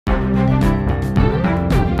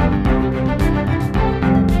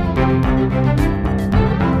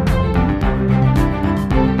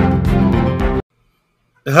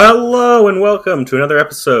Hello and welcome to another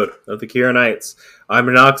episode of the Kira Knights. I'm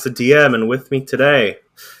Renox, the DM, and with me today,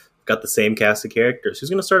 got the same cast of characters.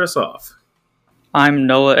 Who's going to start us off? I'm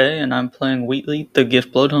Noah A, and I'm playing Wheatley, the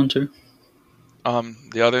Gift Bloodhunter.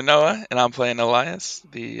 The other Noah, and I'm playing Elias,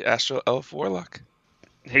 the Astral Elf Warlock.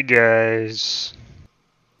 Hey guys.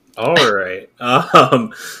 All right.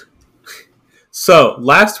 So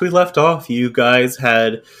last we left off, you guys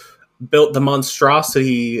had built the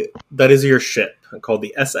monstrosity that is your ship, called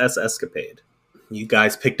the SS Escapade. You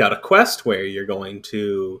guys picked out a quest where you're going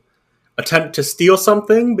to attempt to steal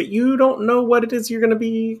something, but you don't know what it is you're going to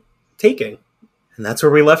be taking. And that's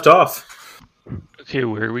where we left off. Okay,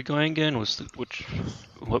 where are we going again?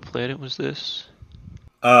 What planet was this?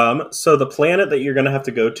 So the planet that you're going to have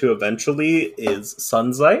to go to eventually is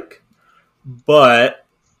Sunzyke, but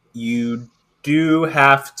you do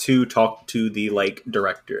have to talk to the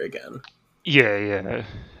director again. Yeah.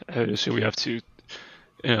 So we have to,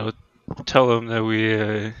 tell him that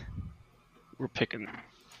we're picking.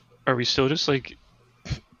 Are we still just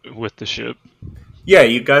with the ship? Yeah,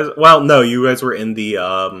 you guys. Well, no, you guys were in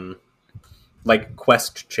the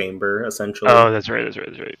quest chamber essentially. Oh, that's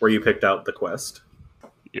right. Where you picked out the quest.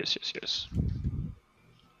 Yes.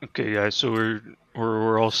 Okay, guys. So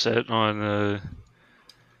we're all set on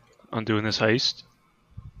doing this heist.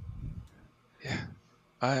 Yeah,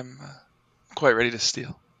 I'm quite ready to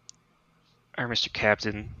steal. All right, Mr.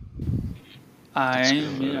 Captain.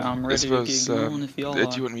 I'm ready to get going if y'all do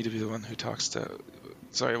are. you want me to be the one who talks to...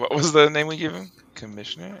 Sorry, what was the name we gave him?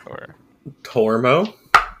 Commissioner, or... Tormo?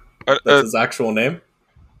 That's his actual name?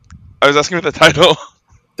 I was asking for the title.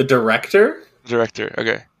 The director? Director,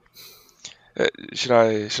 okay. Should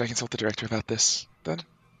I consult the director about this, then?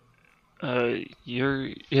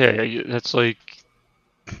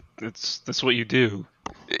 That's that's what you do.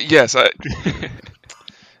 Yes,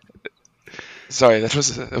 Sorry, that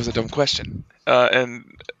was a dumb question. And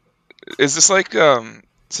is this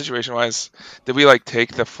situation-wise, did we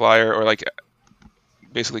take the flyer or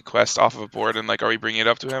basically quest off of a board and are we bringing it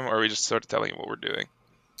up to him, or are we just sort of telling him what we're doing?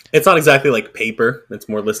 It's not exactly like paper. It's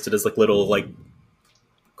more listed as little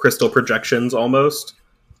crystal projections almost.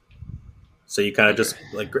 So you kind of just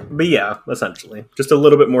but yeah, essentially just a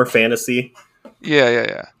little bit more fantasy.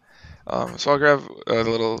 Yeah. So I'll grab the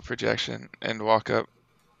little projection and walk up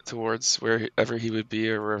towards wherever he would be,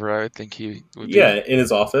 or wherever I would think he would be. Yeah, in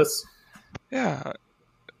his office. Yeah.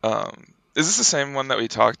 Is this the same one that we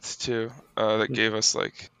talked to that gave us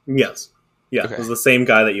Yes. Yeah, okay. It was the same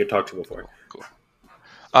guy that you talked to before. Cool.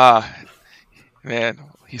 Man,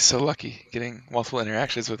 he's so lucky getting multiple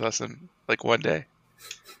interactions with us in one day.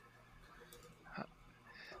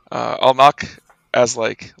 I'll knock as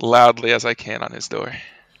loudly as I can on his door.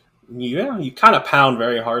 Yeah, you kind of pound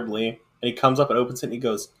very hardly, and he comes up and opens it, and he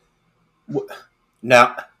goes,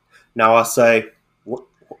 Now I say, what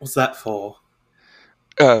was that for?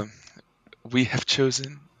 We have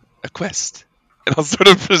chosen a quest, and I'll sort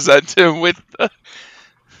of present him with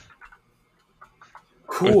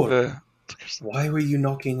Cool. Why were you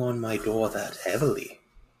knocking on my door that heavily?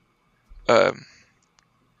 It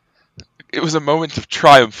was a moment of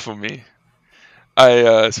triumph for me.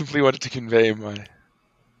 I simply wanted to convey my,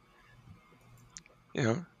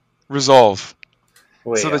 resolve,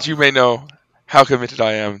 that you may know how committed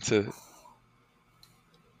I am to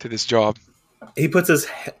this job. He puts his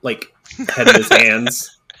head in his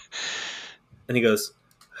hands, and he goes,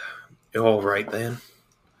 "All right then,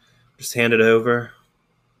 just hand it over."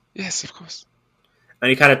 Yes, of course. And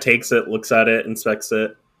he kind of takes it, looks at it, inspects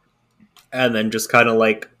it, and then just kind of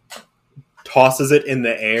tosses it in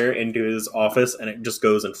the air into his office, and it just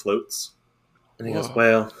goes and floats. And he goes,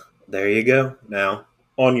 "Well, there you go. Now,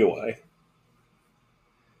 on your way."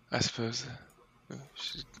 I suppose we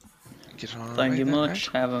should get on. Thank you much.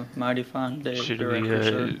 Right? Have a mighty fine day. Should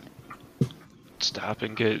we stop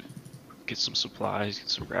and get some supplies, get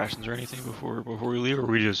some rations or anything before we leave, or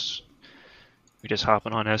we just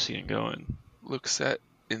hopping on Essie and going? Looks at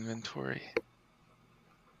inventory.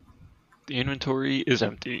 The inventory is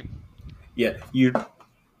empty. Yeah, you.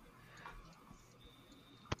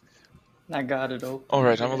 I got it open.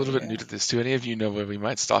 Alright, I'm a little bit new to this. Do any of you know where we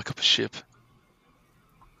might stock up a ship?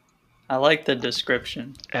 I like the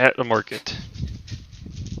description. At the market.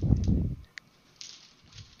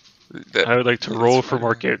 I would like to roll for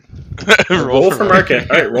market. roll for market.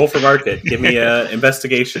 Alright, roll for market. Give me an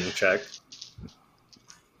investigation check.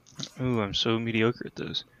 Ooh, I'm so mediocre at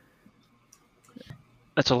this.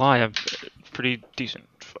 That's a lie. I'm pretty decent.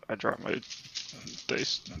 I dropped my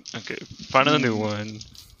dice. Okay, finding a new one.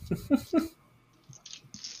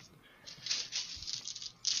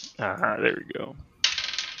 There we go.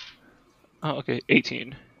 Oh, okay,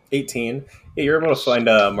 18. 18. Yeah, you're able to find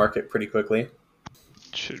a market pretty quickly.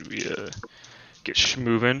 Should we get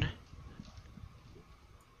schmoving?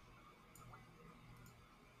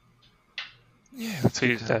 Yeah, let's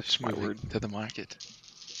Please, get that's my moving word. to the market.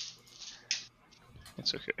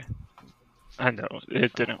 It's okay. I know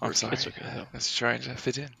it didn't I'm work. sorry. It's okay though. Let's try to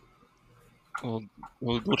fit in.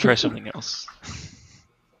 We'll try something else.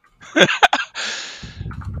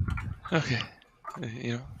 Okay.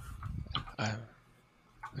 You know, I'm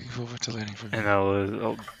looking forward to learning from you. And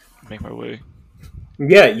I'll make my way.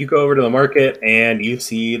 Yeah, you go over to the market and you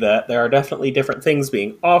see that there are definitely different things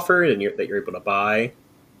being offered and that you're able to buy,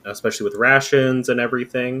 especially with rations and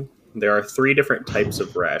everything. There are 3 different types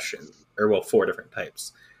of ration, or well, 4 different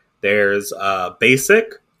types. There's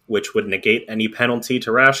basic, which would negate any penalty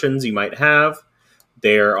to rations you might have.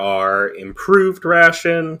 There are improved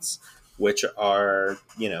rations, which are,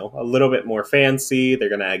 a little bit more fancy. They're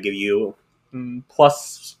going to give you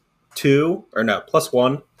 +2, or no,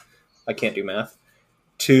 +1. I can't do math.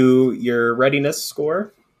 To your readiness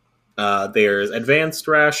score. There's advanced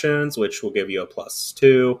rations, which will give you a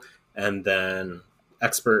 +2, and then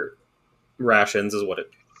expert rations is what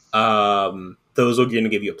it. Those are going to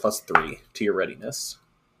give you a +3 to your readiness.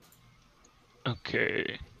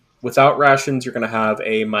 Okay. Without rations, you're going to have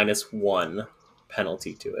a -1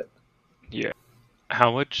 penalty to it. Yeah.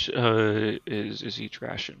 How much is each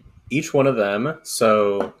ration? Each one of them.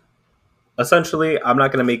 So essentially, I'm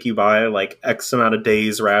not going to make you buy like X amount of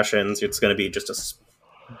days rations. It's going to be just a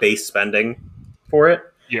base spending for it.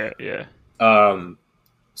 Yeah.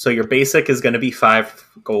 So your basic is going to be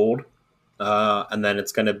 5 gold, and then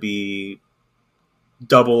it's going to be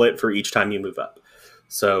double it for each time you move up.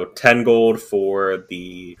 So 10 gold for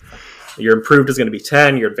your improved is going to be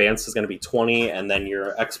 10, your advanced is going to be 20, and then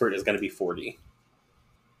your expert is going to be 40.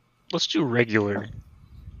 Let's do regular.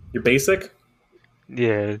 Your basic?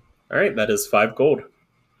 Yeah. All right, that is 5 gold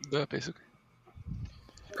Basically.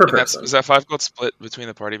 per And person. is that 5 gold split between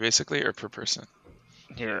the party, basically, or per person?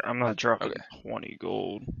 Here, I'm not dropping Okay. 20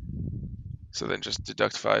 gold. So then just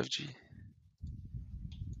deduct 5G.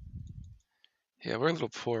 Yeah, we're a little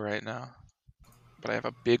poor right now. But I have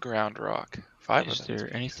a big round rock. 5 Is of them.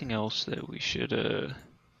 there anything else that we should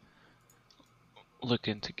look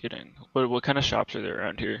into getting? What kind of shops are there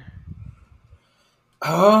around here?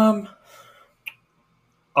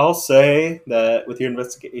 I'll say that with your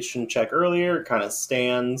investigation check earlier, it kind of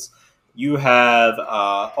stands. You have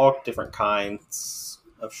all different kinds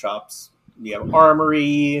of shops. You have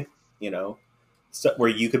armory, where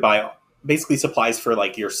you could buy basically supplies for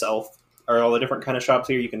like yourself. Are all the different kind of shops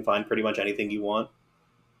here? You can find pretty much anything you want.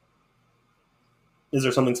 Is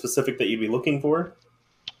there something specific that you'd be looking for?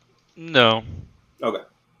 No. Okay.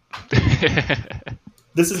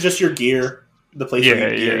 This is just your gear, the place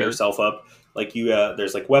where you gear yourself up. Like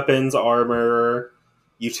there's like weapons, armor,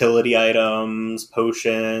 utility items,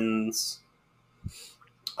 potions,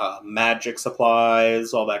 magic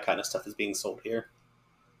supplies, all that kind of stuff is being sold here.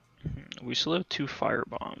 We still have 2 fire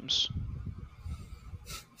bombs.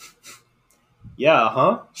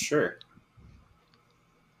 Yeah, sure.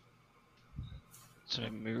 So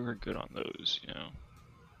maybe we're good on those,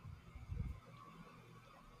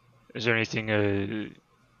 Is there anything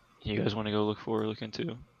you guys want to go look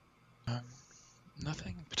into?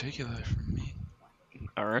 Nothing in particular from me.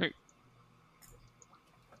 All right.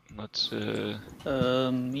 Let's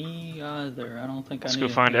Me either. I don't think let's I go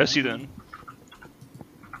need find anything Essie else. then.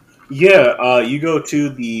 Yeah, you go to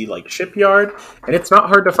the shipyard, and it's not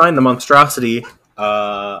hard to find the monstrosity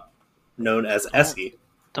known as Essie.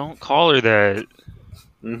 Don't call her that.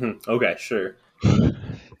 Okay, sure.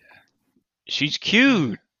 She's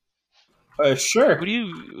cute. Sure. What do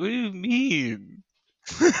you mean?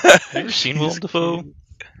 Have you ever seen Willem Dafoe?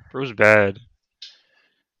 Bro's bad.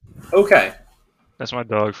 Okay. That's my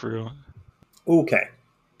dog for real. Okay.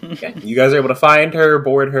 You guys are able to find her,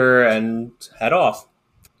 board her, and head off.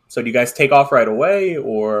 So do you guys take off right away,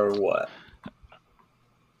 or what?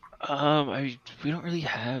 We don't really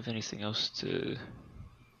have anything else to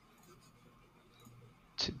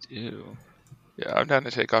do. Yeah, I'm down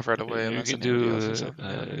to take off right away. Maybe we Unless could anybody do else has something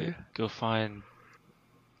to add. go find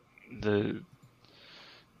the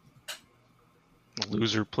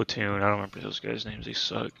loser platoon. I don't remember those guys' names. They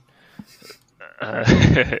suck.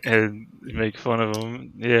 And make fun of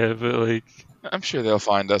them. Yeah, but I'm sure they'll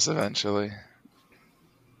find us eventually.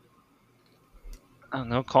 I don't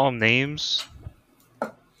know. Call them names.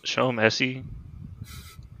 Show them Essie.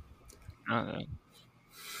 I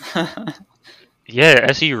don't know. Yeah,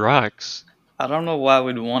 Essie rocks. I don't know why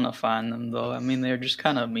we'd want to find them though. I mean, they're just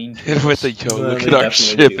kind of mean to Hit us. him with a yo, Well, look they at our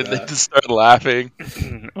definitely ship, do and they that. just start laughing.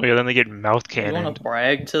 Oh yeah, then they get mouth You want cannoned. to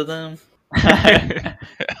brag to them?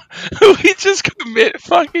 We just commit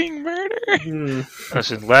fucking murder. Hmm.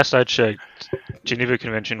 Listen, last I checked, Geneva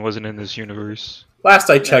Convention wasn't in this universe. Last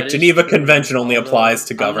I That checked, is Geneva true, Convention only although applies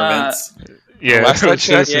to I'm governments. Yeah, last I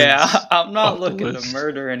checked- Yeah, citizens I'm not off the looking to list.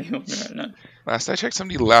 murder anyone right now. Last I checked,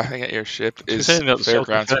 somebody laughing at your ship is saying that fair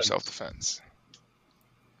grounds for self-defense. self-defense.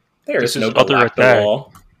 There This is no is other galactic attack.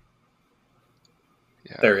 law.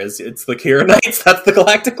 Yeah. There is. It's the Kira Knights. That's the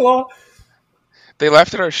galactic law. They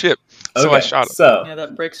laughed at our ship, so I Okay, shot them. so Yeah,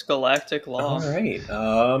 that breaks galactic law. all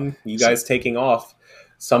right. You guys taking off.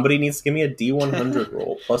 Somebody needs to give me a D100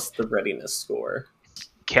 roll plus the readiness score.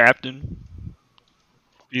 Captain,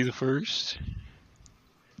 be the first.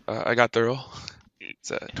 I got the roll.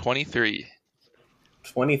 It's 23.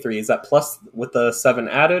 23. Is that plus with the 7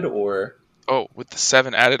 added or? Oh, with the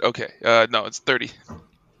 7 added? Okay. No, it's 30.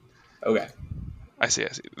 Okay. I see.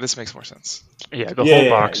 This makes more sense. Yeah, the Yeah, whole yeah,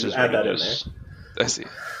 box you is add that in readiness. I see.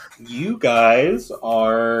 You guys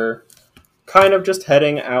are kind of just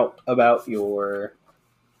heading out about your,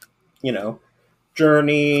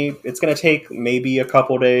 journey. It's going to take maybe a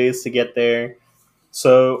couple days to get there.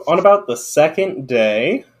 So on about the second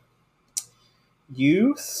day,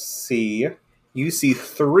 you see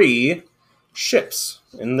 3 ships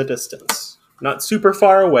in the distance. Not super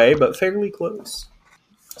far away, but fairly close.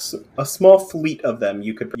 A small fleet of them,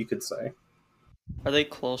 you could say. Are they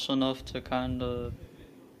close enough to kind of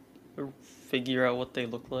figure out what they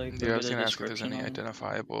look like? Yeah, I A was bit going of to ask if there's description any on them?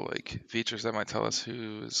 identifiable features that might tell us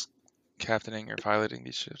who is captaining or piloting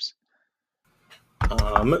these ships.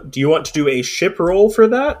 Do you want to do a ship roll for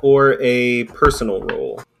that, or a personal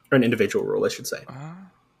roll? Or an individual roll, I should say.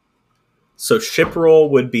 So ship roll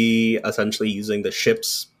would be essentially using the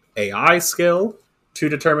ship's AI skill to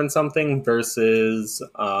determine something versus,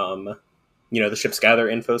 the ship's gather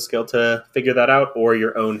info skill to figure that out, or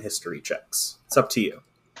your own history checks. It's up to you.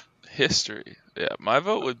 History. Yeah, my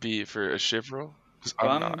vote would be for a ship roll. 'Cause I'm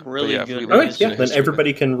I'm not. really But yeah, good if at we Okay, look yeah, at a then history,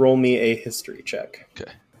 everybody can roll me a history check.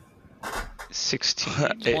 Okay.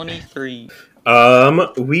 16. 23.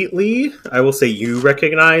 Wheatley, I will say you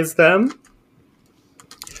recognize them.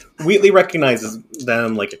 Wheatley recognizes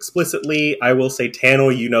them explicitly. I will say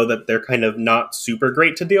Tannel, you know that they're kind of not super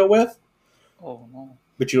great to deal with, Oh no.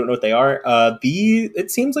 but you don't know what they are.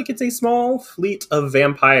 It seems like it's a small fleet of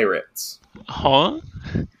vampirates. Huh?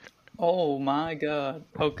 Oh my god.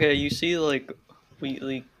 Okay, you see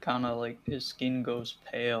Wheatley kind of his skin goes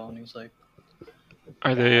pale and he's like,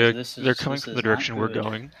 Are Guys, they? this They're is- coming this from is the not direction we're good.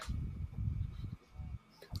 going.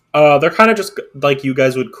 They're kind of just like you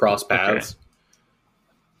guys would cross paths.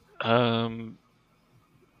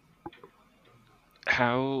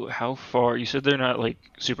 How far? You said they're not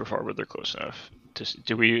super far, but they're close enough.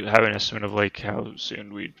 Do we have an estimate of how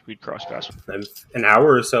soon we'd cross paths? An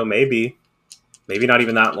hour or so, maybe not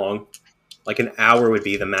even that long. An hour would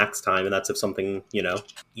be the max time, and that's if something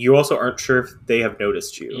You also aren't sure if they have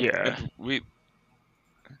noticed you. Yeah.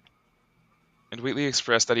 And Wheatley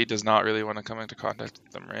expressed that he does not really want to come into contact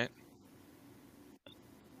with them, right?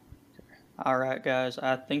 Alright guys,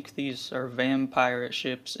 I think these are vampire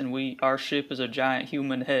ships and our ship is a giant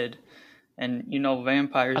human head. And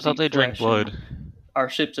vampires I thought eat they drank flesh, and blood. our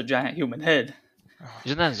ship's a giant human head.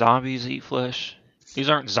 Isn't that zombies eat flesh? These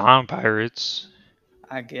aren't zombie pirates.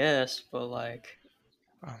 I guess, but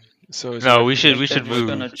So is No, it- we should they're just move.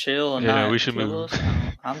 gonna chill and Yeah, not we should kill move. us?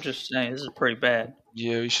 I'm just saying, this is pretty bad.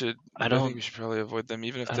 Yeah, we should. I I don't- think we should probably avoid them,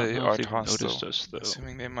 even if I don't they know are if they've hostile. noticed us, though.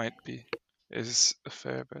 Assuming they might be, is a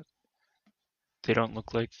fair bet. They don't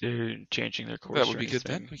look like they're changing their course. That would or be good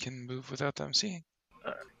then. anything. We can move without them seeing.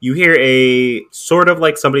 You hear a sort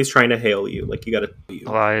of somebody's trying to hail you. You gotta.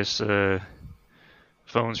 Elias,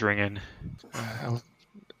 phone's ringing.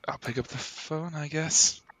 I'll pick up the phone, I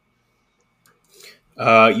guess.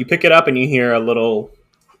 You pick it up and you hear a little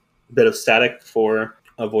bit of static before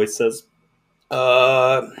a voice says,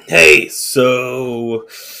 "Hey, so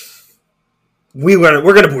we're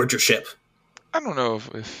gonna board your ship." I don't know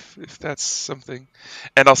if that's something.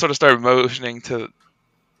 And I'll sort of start motioning to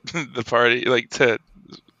the party, to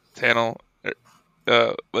Tannel, get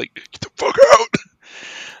the fuck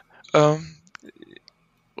out.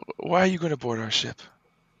 Why are you going to board our ship?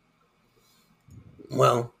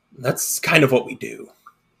 Well, that's kind of what we do.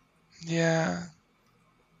 Yeah,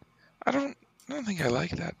 I don't think I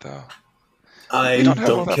like that though. I We don't have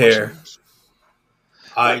all don't that care. much-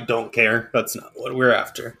 I don't care. That's not what we're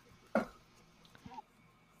after.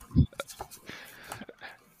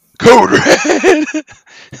 Code Red.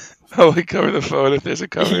 Oh, we cover the phone if there's a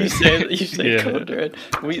cover. You say Yeah. Code Red.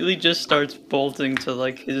 Wheatley just starts bolting to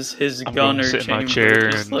like his I'm going to gunner sit in my chamber.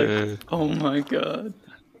 chair Just and like, oh my god.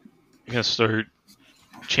 gonna start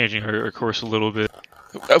changing our course a little bit.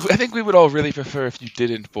 I think we would all really prefer if you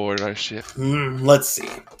didn't board our ship. Let's see.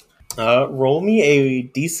 Roll me a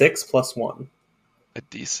d6 plus 1. A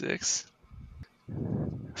D6.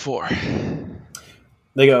 4.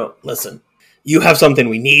 They go, listen, you have something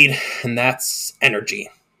we need, and that's energy.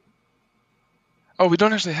 Oh, we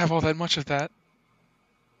don't actually have all that much of that.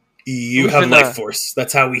 You We've have been, life force.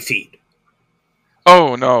 That's how we feed.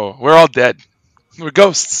 Oh no, we're all dead. We're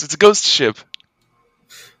ghosts. It's a ghost ship.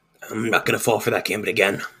 I'm not going to fall for that gambit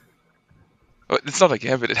again. Oh, it's not a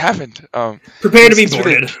gambit. It happened. Prepare to be it's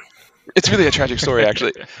really- boarded. It's really a tragic story,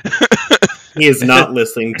 actually. He is not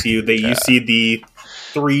listening to you. You see the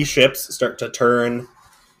 3 ships start to turn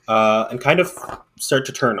and kind of start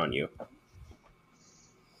to turn on you.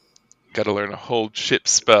 Gotta learn a hold ship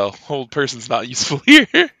spell. Hold person's not useful here.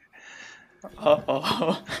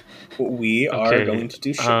 Uh-oh. We are Okay, going to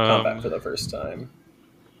do ship combat for the first time.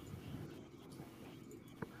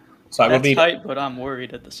 So I will That's need. tight, but I'm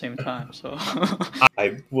worried at the same time, so...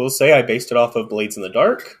 I will say I based it off of Blades in the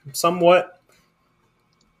Dark, somewhat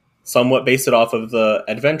based it off of the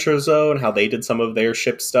Adventure Zone, how they did some of their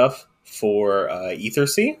ship stuff for Ether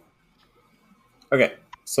Sea. Okay,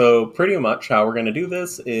 so pretty much how we're going to do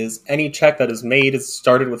this is any check that is made is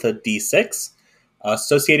started with a d6.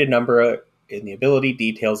 Associated number in the ability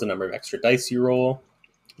details the number of extra dice you roll.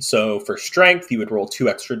 So for strength, you would roll 2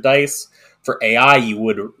 extra dice. For AI, you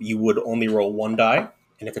would only roll 1 die.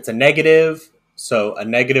 And if it's a negative, so a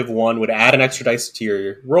 -1 would add an extra dice to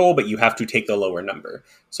your roll, but you have to take the lower number.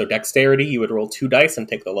 So dexterity, you would roll 2 dice and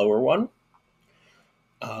take the lower one.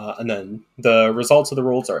 And then the results of the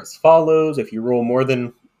rolls are as follows. If you roll more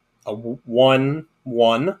than a 1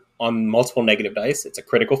 on multiple negative dice, it's a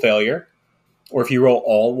critical failure. Or if you roll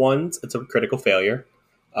all 1s, it's a critical failure.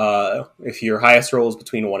 If your highest roll is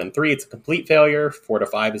between 1 and 3, it's a complete failure. 4 to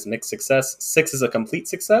 5 is mixed success. 6 is a complete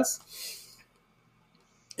success.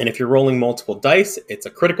 And if you're rolling multiple dice, it's a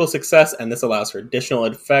critical success, and this allows for additional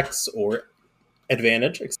effects or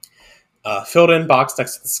advantage. Filled in box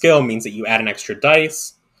next to the skill means that you add an extra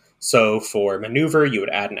dice. So for maneuver, you would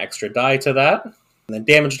add an extra die to that. And then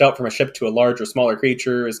damage dealt from a ship to a large or smaller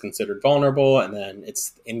creature is considered vulnerable, and then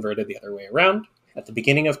it's inverted the other way around. At the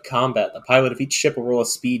beginning of combat, the pilot of each ship will roll a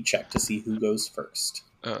speed check to see who goes first.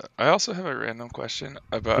 I also have a random question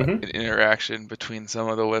about an interaction between some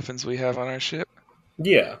of the weapons we have on our ship.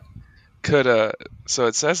 Yeah. So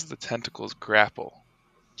it says the tentacles grapple.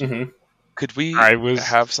 Mm-hmm. Could we I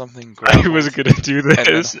have something grapple? I was gonna do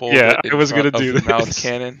this. Yeah, I was gonna do this. Mouth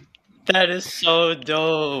cannon. That is so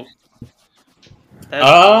dope. That's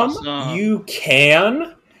awesome. You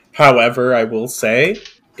can. However, I will say,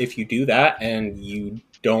 if you do that and you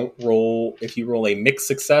if you roll a mixed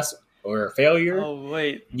success or a failure,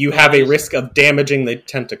 you have a risk of damaging the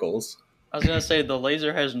tentacles. I was gonna say the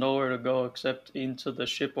laser has nowhere to go except into the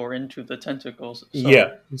ship or into the tentacles. So.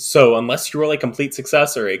 Yeah. So unless you roll a complete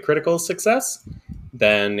success or a critical success,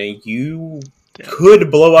 then you could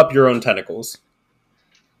blow up your own tentacles.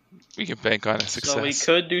 We can bank on a success. So we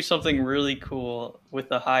could do something really cool with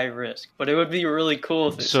a high risk, but it would be really cool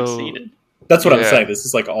if it succeeded. That's what I'm saying. This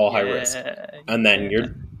is like all high risk. And then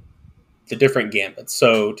you're the different gambits.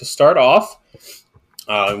 So to start off,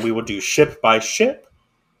 we will do ship by ship.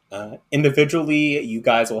 Individually, you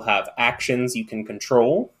guys will have actions you can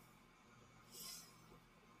control.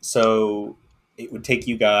 So it would take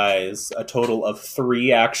you guys a total of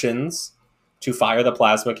 3 actions to fire the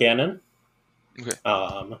plasma cannon. Okay.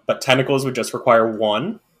 But tentacles would just require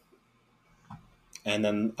 1. And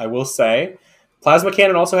then I will say, plasma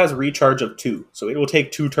cannon also has recharge of 2. So it will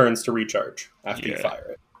take 2 turns to recharge after you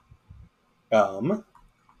fire it.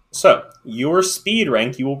 So, your speed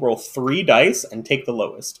rank, you will roll 3 dice and take the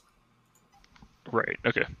lowest. Right,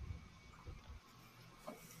 okay.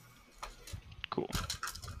 Cool.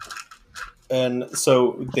 And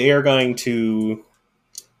so they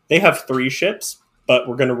have 3 ships, but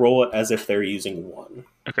we're going to roll it as if they're using 1.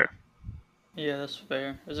 Okay. Yeah, that's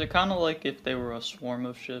fair. Is it kind of like if they were a swarm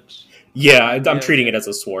of ships? Yeah, I'm treating it as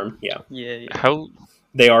a swarm, yeah. Yeah.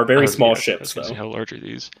 They are very small ships, though. How large are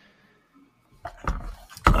these?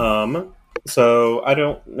 So I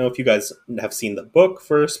don't know if you guys have seen the book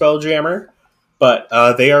for Spelljammer, but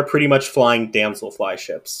they are pretty much flying damselfly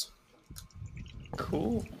ships.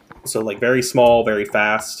 Cool. So like very small, very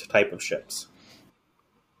fast type of ships.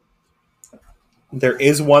 There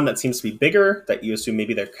is one that seems to be bigger that you assume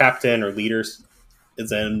maybe their captain or leader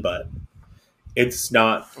is in, but It's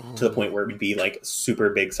not to the Ooh, point where it would be like super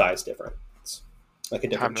big size difference, like a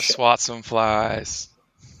time different to ship. swat some flies.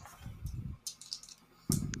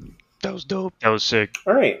 That was dope. That was sick.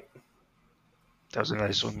 All right, That was a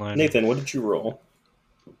nice one liner. Nathan, what did you roll?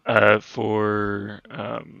 For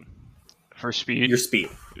speed, Your speed.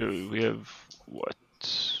 we have what,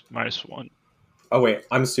 -1. Oh wait,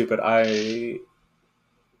 I'm stupid. I'm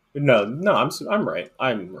right.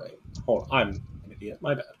 I'm right. Hold on, I'm an idiot.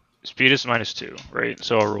 My bad. Speed is -2, right?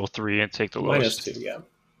 So I'll roll 3 and take the lowest. -2. Yeah.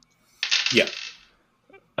 Yeah.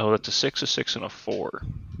 Oh, that's a 6, a 6, and a 4.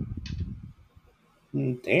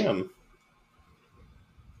 Damn.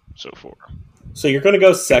 So 4. So you're going to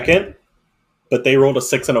go second, but they rolled a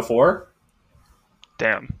 6 and a 4.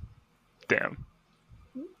 Damn.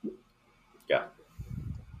 Yeah.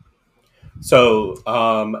 So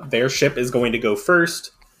their ship is going to go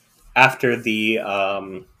first after the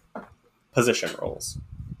position rolls.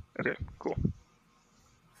 Okay, cool.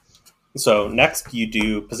 So next you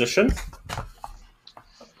do position.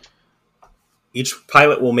 Each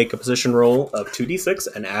pilot will make a position roll of 2d6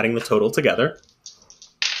 and adding the total together.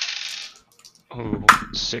 Oh,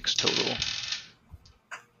 6 total.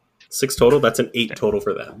 6 total, that's an 8 total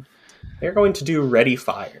for them. They're going to do ready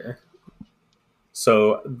fire.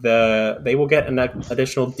 So they will get an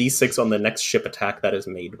additional d6 on the next ship attack that is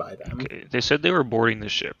made by them. Okay, they said they were boarding the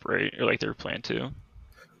ship, right? Or like they were planned to.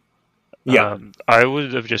 Yeah. I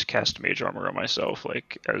would have just cast mage armor on myself,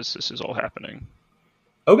 like as this is all happening.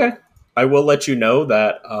 Okay. I will let you know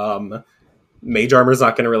that mage armor is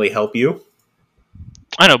not going to really help you.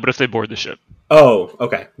 I know, but if they board the ship. Oh,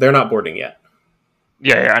 okay. They're not boarding yet.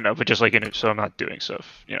 Yeah, I know, but just like in it, so I'm not doing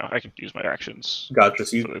stuff. I can use my actions. Gotcha.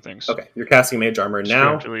 So for other things. Okay, you're casting mage armor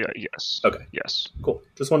now. Yes. Okay. Yes. Cool.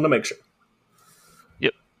 Just wanted to make sure.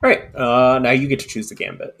 Yep. All right. Now you get to choose the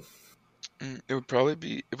gambit. It would probably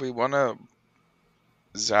be if we want to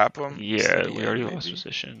zap them. Yeah, we already lost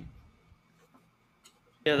position.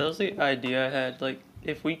 Yeah, that was the idea I had. Like,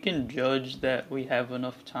 if we can judge that we have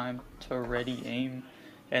enough time to ready aim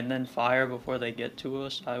and then fire before they get to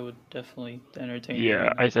us, I would definitely entertain.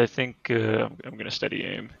 Yeah, I think I'm going to steady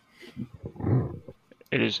aim.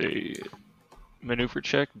 It is a maneuver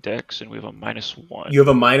check, dex, and we have a -1. You have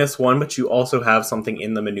a -1, but you also have something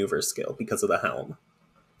in the maneuver skill because of the helm.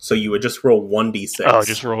 So you would just roll 1d6. Oh,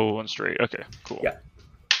 just roll one straight. Okay, cool. Yeah.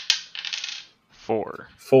 4.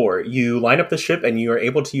 4. You line up the ship and you are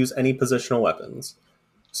able to use any positional weapons.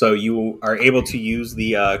 So you are able to use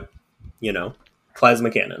the,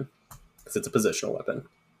 plasma cannon because it's a positional weapon.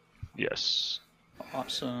 Yes.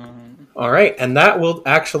 Awesome. All right, and that will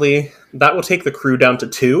take the crew down to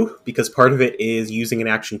 2 because part of it is using an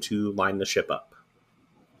action to line the ship up.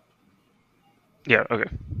 Yeah, okay.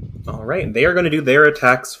 All right, they are going to do their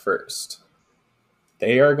attacks first.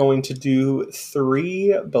 They are going to do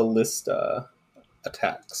 3 ballista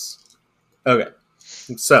attacks. Okay,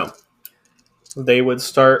 so they would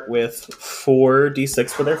start with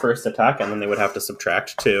 4d6 for their first attack, and then they would have to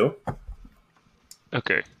subtract 2.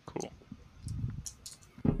 Okay, cool.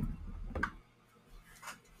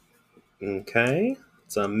 Okay,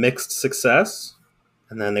 it's a mixed success,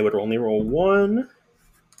 and then they would only roll 1.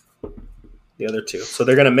 The other 2. So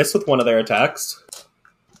they're going to miss with one of their attacks.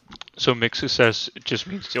 So mixed success just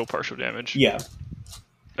means deal partial damage? Yeah.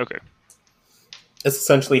 Okay. It's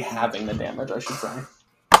essentially halving the damage, I should say.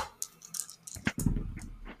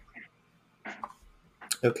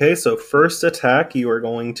 Okay, so first attack, you are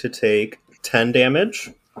going to take 10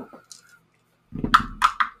 damage.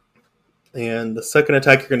 And the second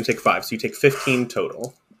attack, you're going to take 5, so you take 15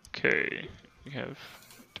 total. Okay, we have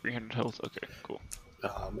 300 health. Okay, cool.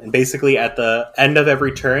 And basically, at the end of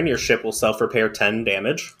every turn, your ship will self-repair 10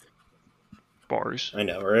 damage. Bars. I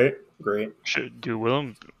know, right? Great. Should do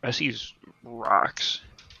Willem. I see rocks.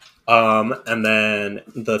 And then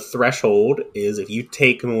the threshold is if you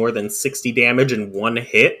take more than 60 damage in one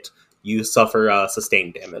hit, you suffer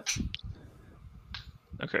sustained damage.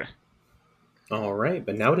 Okay. All right,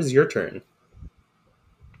 but now it is your turn.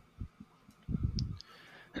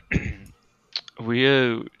 Do we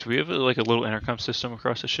have a little intercom system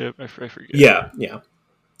across the ship? I forget. Yeah.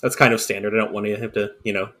 That's kind of standard. I don't want to have to,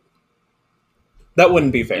 That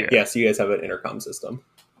wouldn't be fair. Yeah. Yes, you guys have an intercom system.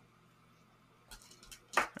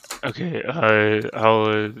 Okay,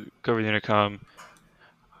 I'll cover the intercom.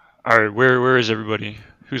 Alright, where is everybody?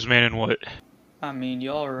 Who's manning what? I mean,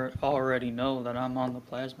 y'all already know that I'm on the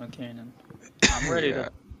plasma cannon. I'm ready to.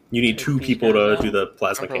 You need Take 2 these people guys to out. do the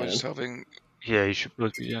plasma I'm probably cannon. just helping. Yeah, you should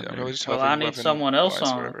look. Yeah, I'm probably just Well, helping. I need weapon someone else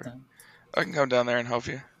wise, on it. whatever. Then. I can come down there and help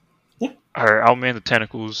you. Alright, I'll man the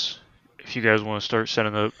tentacles. If you guys want to start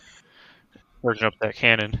setting up, charging up that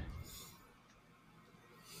cannon.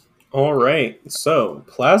 All right. So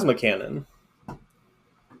plasma cannon.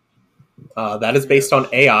 That is based on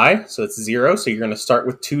AI, so it's 0. So you're going to start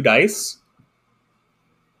with 2 dice,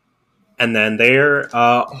 and then their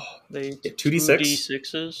They 2d6,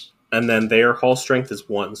 2d6s. and then their hull strength is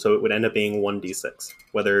 1. So it would end up being 1d6.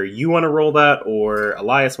 Whether you want to roll that or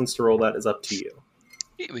Elias wants to roll that is up to you.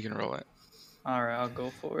 We can roll it. All right, I'll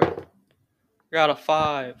go for it. Got a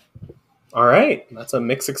 5. All right, that's a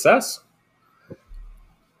mixed success.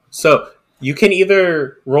 So you can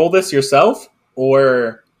either roll this yourself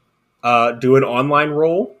or do an online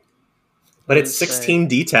roll, but it's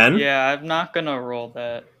 16d10. Yeah, I'm not gonna roll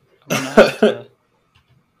that. I'm gonna have to.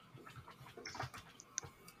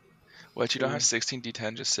 What, you don't have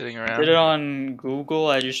 16d10 just sitting around? Did it on Google.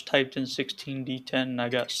 I just typed in 16d10 and I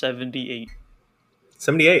got 78.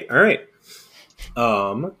 78. All right.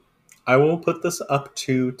 I will put this up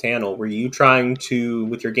to Tannel. Were you trying to,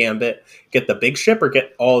 with your gambit, get the big ship or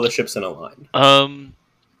get all the ships in a line?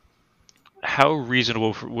 How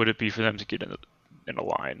reasonable would it be for them to get in a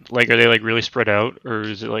line? Like, are they like really spread out, or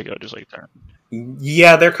is it like just like there?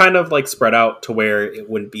 Yeah, they're kind of like spread out to where it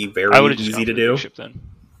wouldn't be very easy to do. Ship, then.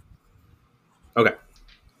 Okay.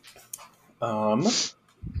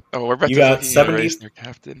 We're about you to got 70. Their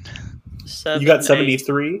captain. You got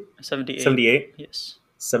 73. 78. 78. Yes.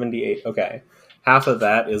 78. Okay. Half of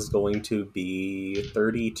that is going to be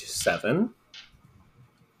 37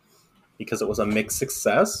 because it was a mixed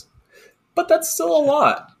success, but that's still a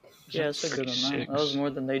lot. Yeah, it's a good amount. That was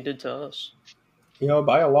more than they did to us.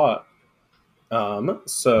 By a lot.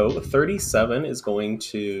 So 37 is going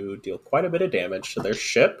to deal quite a bit of damage to their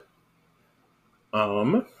ship.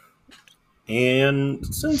 And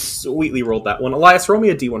since Wheatley rolled that one, Elias, roll me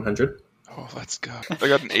a D100. Oh, let's go. I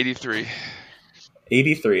got an 83.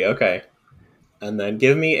 83, okay. And then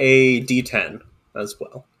give me a D10 as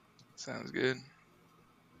well. Sounds good.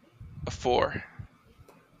 A 4.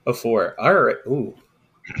 A 4. All right. Ooh.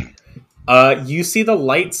 You see the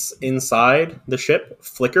lights inside the ship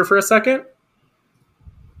flicker for a second,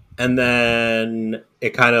 and then it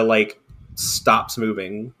kind of like stops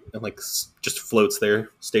moving and like just floats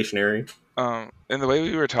there, stationary. And the way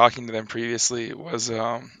we were talking to them previously was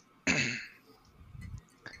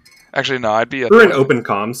actually no, I'd be. We're in open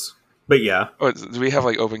comms, but yeah. Oh, do we have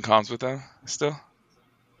like open comms with them still?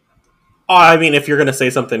 I mean, if you're gonna say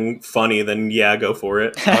something funny, then yeah, go for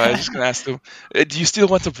it. I was just gonna ask them. Do you still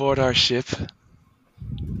want to board our ship?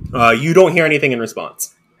 You don't hear anything in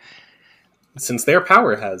response, since their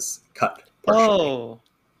power has cut partially. Oh.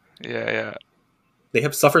 Yeah. They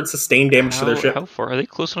have suffered sustained damage to their ship. How far are they?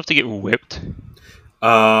 Close enough to get whipped?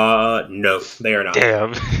 No, they are not.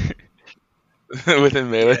 Damn. Within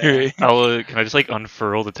melee range. Can I just like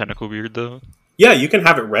unfurl the tentacle beard though? Yeah, you can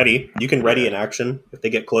have it ready. You can ready in action if they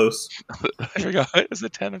get close. I forgot it was a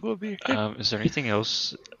tentacle beard. Is there anything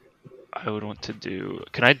else I would want to do?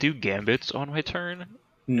 Can I do gambits on my turn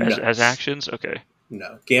No. as actions? Okay.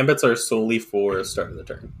 No, gambits are solely for start of the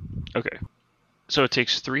turn. Okay. So it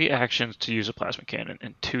takes 3 actions to use a plasma cannon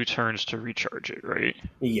and 2 turns to recharge it, right?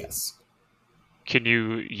 Yes. Can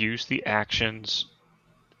you use the actions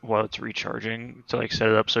while it's recharging to like set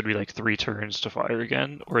it up so it'd be like 3 turns to fire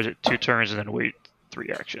again, or is it 2 turns and then wait 3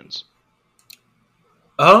 actions?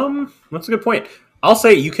 That's a good point. I'll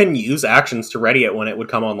say you can use actions to ready it when it would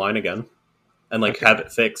come online again, and like have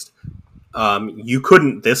it fixed. You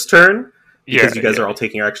couldn't this turn because you guys are all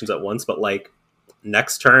taking your actions at once, but like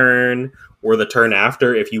next turn or the turn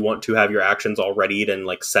after, if you want to have your actions all readied and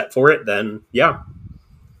like set for it, then yeah.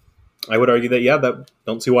 I would argue that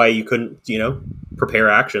don't see why you couldn't, prepare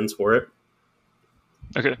actions for it.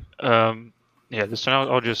 Okay. This time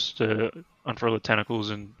I'll just unfurl the tentacles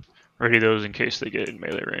and ready those in case they get in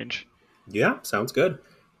melee range. Yeah, sounds good.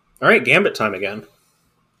 All right, gambit time again.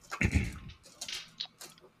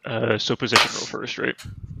 So position roll first, right?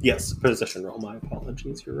 Yes, position roll. My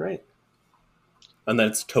apologies. You're right. And then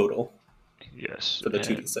it's total. Yes. For the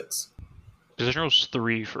 2d6. Position roll's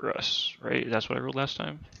 3 for us, right? That's what I rolled last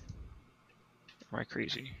time? Am I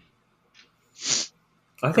crazy?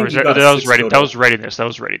 I think that was readiness. That was readiness. That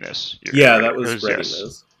was readiness.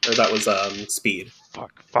 Yes. Or that was speed.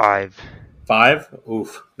 Fuck. 5. 5?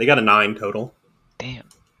 Oof. They got a 9 total. Damn.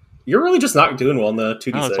 You're really just not doing well in the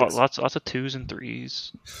 2d6. No, it's lots of 2s and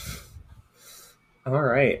 3s. All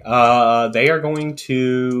right. They are going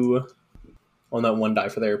to... on that 1 die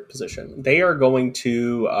for their position. They are going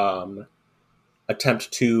to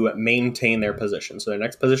attempt to maintain their position. So their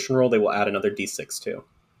next position roll, they will add another d6 to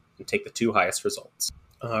and take the 2 highest results.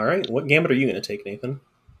 All right. What gambit are you going to take, Nathan?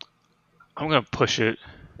 I'm going to push it.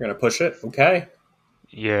 You're going to push it? Okay.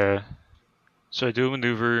 Yeah. So I do a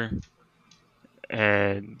maneuver,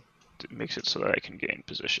 and it makes it so that I can gain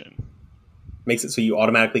position. Makes it so you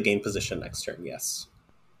automatically gain position next turn. Yes.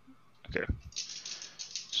 Okay.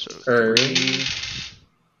 So Er, 3.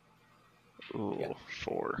 Ooh, Yeah.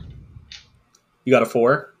 4. You got a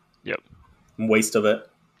 4. Yep. Waste of it.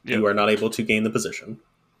 Yep. You are not able to gain the position.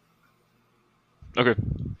 Okay.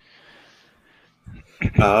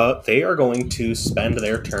 They are going to spend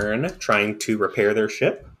their turn trying to repair their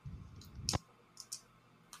ship.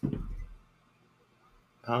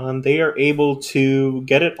 They are able to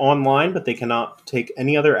get it online, but they cannot take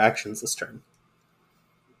any other actions this turn.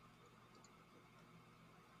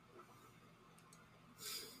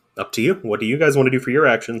 Up to you. What do you guys want to do for your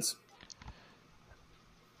actions?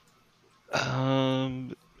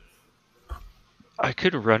 I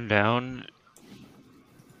could run down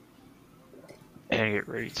and get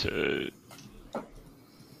ready to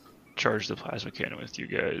charge the plasma cannon with you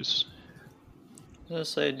guys. I was gonna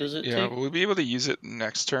say, does it Yeah, take will we be able to use it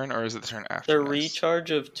next turn, or is it the turn after the this?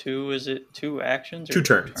 recharge of 2? Is it 2 actions or 2 2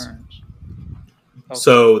 turns. Okay.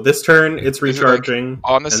 So this turn it's Is it, like, recharging,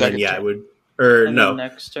 on the and then second yeah, turn? it would. Or And no, then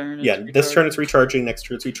next turn it's yeah, this turn it's recharging? recharging. Next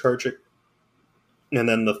turn it's recharging, and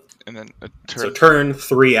then And then a turn. so turn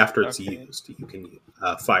 3 after it's Okay. used, you can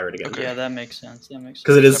fire it again. Okay. Yeah, that makes sense.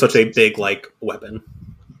 Because it is That such makes a sense. big like weapon.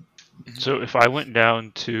 So if I went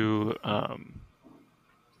down to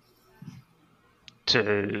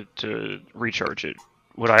recharge it,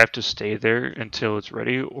 would I have to stay there until it's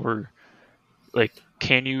ready, or like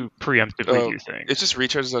can you preemptively do things? It just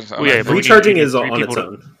recharges on its own. Well, yeah, but Recharging we need is three on people its to,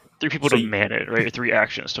 own. 3 people So to man it, right? 3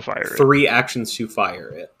 actions to fire it. 3 actions to fire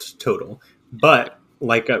it total. But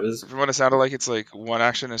like I was, From what it sounded like, it's like 1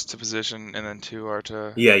 action is to position, and then 2 are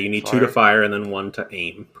to. yeah, you need 2 to fire and then 1 to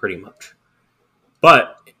aim, pretty much.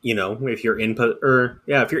 But if you're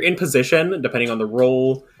if you're in position, depending on the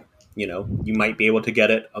roll, you might be able to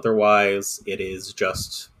get it. Otherwise, it is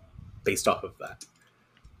just based off of that.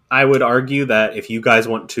 I would argue that if you guys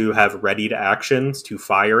want to have readied actions to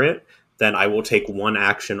fire it, then I will take 1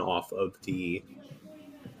 action off of the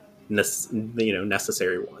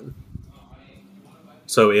necessary one.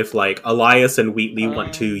 So if like Elias and Wheatley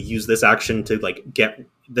want to use this action to like get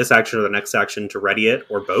this action or the next action to ready it,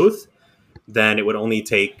 or both, then it would only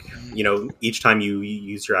take, each time you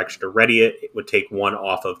use your action to ready it, it would take 1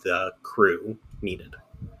 off of the crew needed.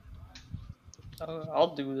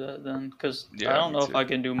 I'll do that then, because Yeah, I don't me know if too. I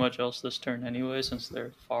can do much else this turn anyway, since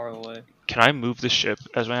they're far away. Can I move the ship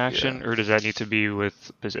as my action, or does that need to be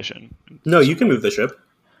with position? No, you can move the ship.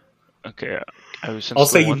 Okay. I'll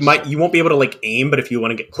say you won't be able to like aim, but if you want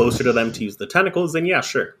to get closer to them to use the tentacles, then yeah,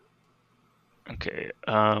 sure. Okay.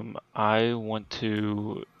 I want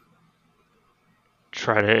to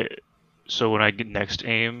try to. So when I get next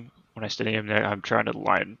aim, when I steady aim there, I'm trying to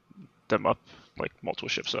line them up, like multiple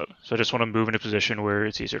ships up. So I just want to move in a position where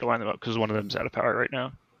it's easier to line them up because one of them's out of power right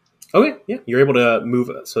now. Okay, yeah, you're able to move,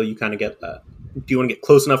 so you kind of get that. Do you want to get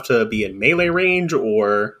close enough to be in melee range,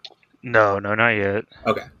 or? No, not yet.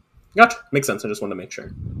 Okay, gotcha. Makes sense. I just wanted to make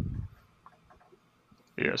sure.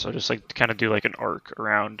 Yeah, so I just like to kind of do like an arc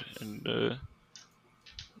around and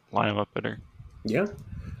line them up better. Yeah.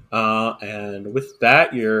 And with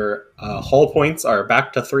that, your hull points are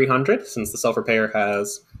back to 300, since the self-repair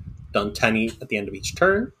has done 10 at the end of each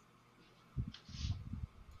turn.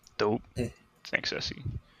 Dope. Thanks, Essie.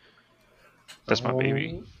 That's my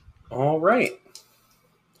baby. All right.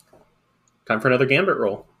 Time for another gambit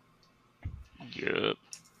roll. Yep.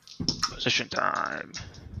 Position time.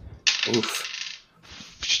 Oof.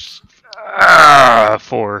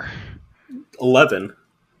 4. 11.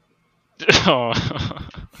 Oh.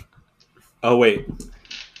 Oh, wait.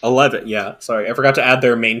 11, yeah. Sorry, I forgot to add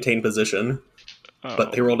their maintain position.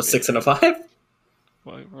 But they rolled a 6 and a 5?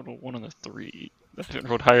 Well, I rolled a 1 and a 3. I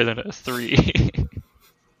rolled higher than a 3.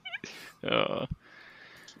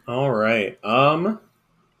 All right.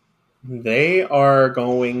 They are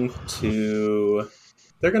going to...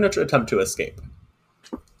 They're going to attempt to escape.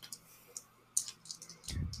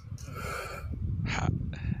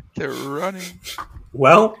 They're running.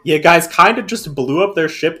 Well, you guys kind of just blew up their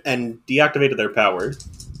ship and deactivated their power.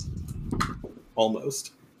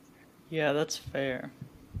 Almost. Yeah, that's fair.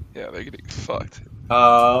 Yeah, they're getting fucked.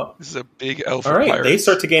 This is a big L for all right, pirates. They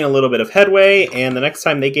start to gain a little bit of headway, and the next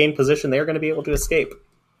time they gain position, they are going to be able to escape.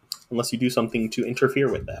 Unless you do something to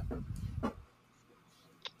interfere with that.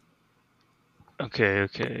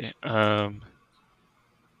 Okay.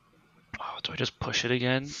 Do I just push it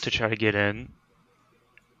again to try to get in?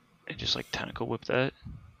 And just like tentacle whip that?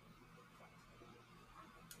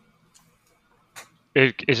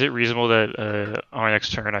 Is it reasonable that on my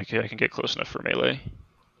next turn I can get close enough for melee?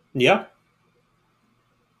 Yeah.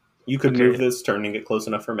 You could Okay. move this turn and get close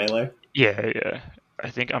enough for melee. Yeah. I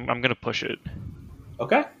think I'm gonna push it.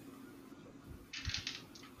 Okay.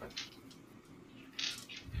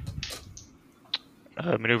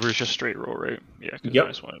 Maneuver is just straight roll, right? Yeah. 'Cause Yep. I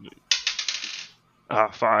just wanted to...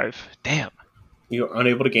 5. Damn. You're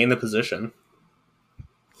unable to gain the position.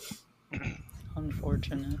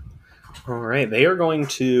 Unfortunate. All right. They are going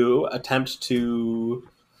to attempt to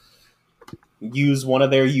use one of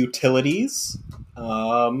their utilities,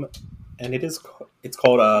 and it's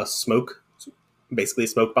called a smoke, basically a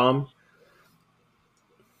smoke bomb,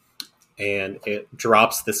 and it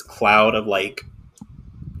drops this cloud of like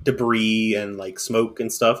debris and like smoke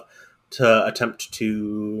and stuff to attempt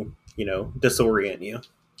to disorient you,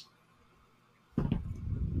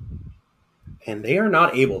 and they are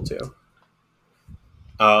not able to.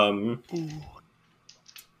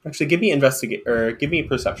 Actually, give me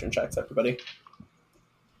perception checks, everybody.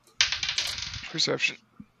 Perception.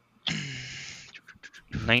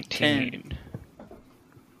 19.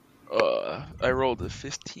 I rolled a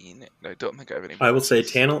 15. I don't think I have any. I will say,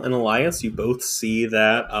 Tannel and Elias, you both see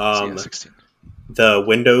that Yeah, 16. the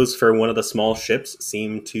windows for one of the small ships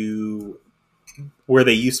seem to, where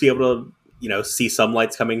they used to be able to, see some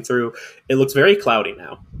lights coming through. It looks very cloudy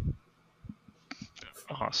now.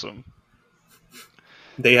 Awesome.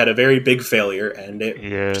 They had a very big failure, and it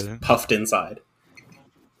Yeah. just puffed inside.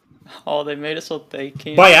 Oh, they made it so they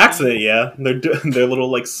can't. By see? accident, yeah. Their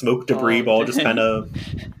little like smoke debris Oh, ball just dang. kind of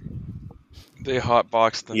They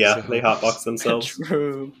hotboxed themselves. they hotbox themselves.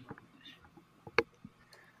 True.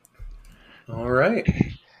 All right.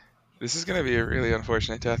 This is gonna be a really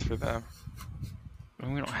unfortunate death for them.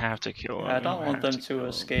 We don't have to kill them. I We don't want have them kill to them.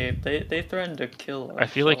 escape. They threatened to kill us. I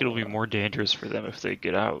feel like so- it'll be more dangerous for them if they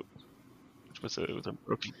get out. With a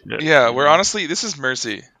broken ship. Yeah, we're honestly, this is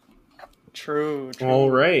mercy. True.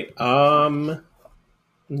 All right. What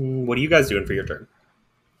are you guys doing for your turn?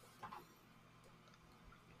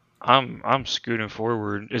 I'm scooting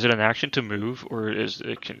forward. Is it an action to move, or is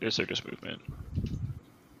there just movement?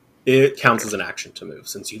 It counts as an action to move,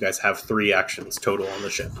 since you guys have 3 actions total on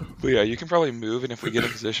the ship. But yeah, you can probably move, and if we get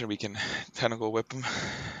in position, we can tentacle whip them.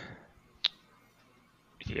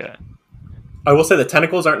 Yeah. I will say the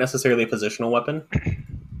tentacles aren't necessarily a positional weapon.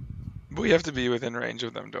 But we have to be within range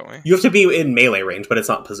of them, don't we? You have to be in melee range, but it's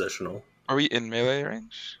not positional. Are we in melee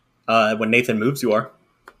range? When Nathan moves, you are.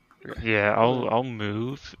 Yeah, I'll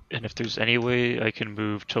move, and if there's any way I can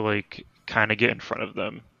move to like kind of get in front of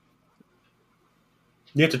them.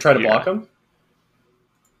 You have to try to Yeah. block them.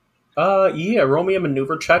 Yeah. Roll me a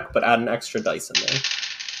maneuver check, but add an extra dice in there.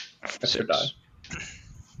 Extra 6. die.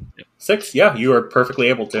 6. Yeah, you are perfectly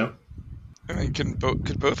able to. I mean, could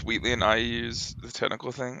both Wheatley and I use the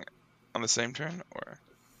tentacle thing on the same turn, or?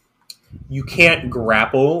 You can't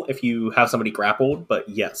grapple if you have somebody grappled, but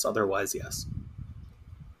yes, otherwise yes.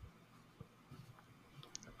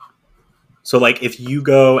 So, like, if you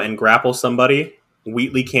go and grapple somebody,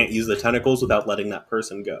 Wheatley can't use the tentacles without letting that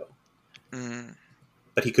person go. Mm.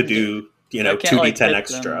 But he could do, I can't, 2d10 like, hit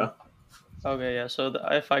extra. Okay, yeah. So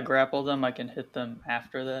if I grapple them, I can hit them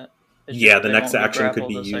after that. It's Yeah, just the they next won't action could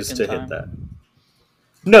be grappled the used to second hit time? that.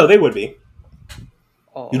 No, they would be.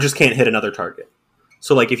 Oh. You just can't hit another target.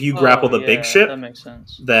 So, like, if you grapple the yeah, big ship, that makes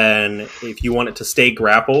sense. then if you want it to stay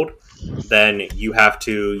grappled, then you have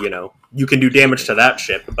to, you can do damage to that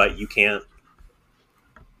ship, but you can't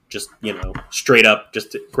just, straight up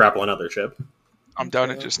just grapple another ship. I'm down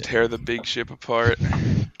to just tear the big ship apart.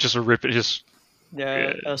 Just rip it. Just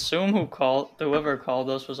Yeah, assume whoever called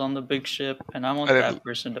us was on the big ship, and I want I that didn't-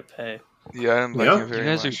 person to pay. Yeah, I didn't like Yeah. it very you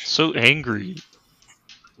guys are much. so angry.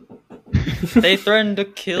 They threatened to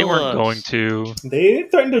kill They weren't us. going to. They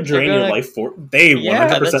threatened to drain They're your gonna- life force. They Yeah,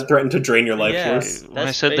 100% that's- threatened to drain your life Yeah. force. When I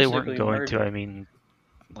That's said they weren't basically going murder. to, I mean,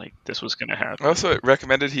 like this was gonna happen. I also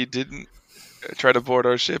recommended he didn't try to board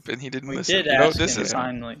our ship, and he didn't We listen. did You know, ask this him is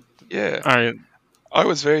kindly. yeah. I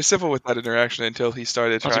was very civil with that interaction until he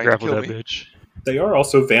started Let's trying to grapple kill that me. bitch. They are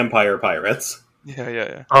also vampire pirates.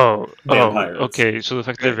 Yeah. Oh, Vampires. okay. So the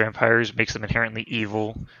fact that they're vampires makes them inherently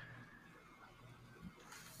evil.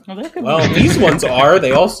 Well, they could Well, be- these ones are.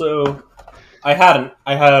 They also. I had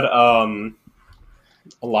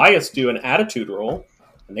Elias do an attitude roll,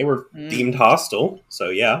 and they were deemed hostile. So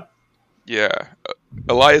yeah. Yeah.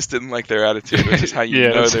 Elias didn't like their attitude, which is how you Yeah,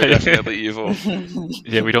 know that's they're how you- definitely evil.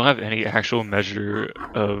 Yeah, we don't have any actual measure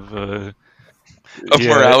of morality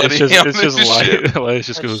It's just, on it's just this ship. Elias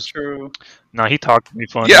just That's goes, true. nah, he talked to me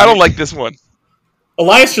funny. Yeah, I don't like this one.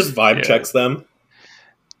 Elias just vibe Yeah. checks them.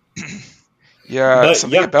 Yeah, But,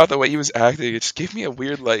 something yeah. about the way he was acting, it just gave me a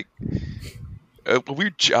weird, a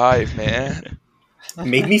weird jive, man.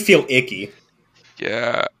 Made me feel icky.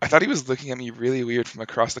 Yeah, I thought he was looking at me really weird from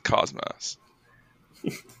across the cosmos.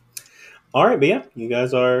 All right, but yeah, you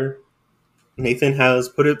guys are. Nathan has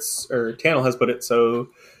put it, or Tannel has put it, so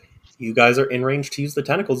you guys are in range to use the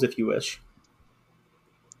tentacles if you wish.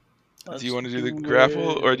 Do you want to do the Let's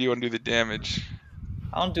grapple it. or do you want to do the damage?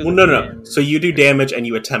 I don't do Well, the no. damage. So you do damage and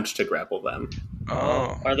you attempt to grapple them.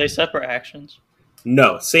 Oh. Are they separate actions?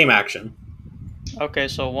 No, same action. Okay,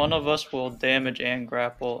 so one of us will damage and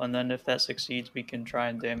grapple, and then if that succeeds, we can try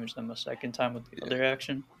and damage them a second time with the other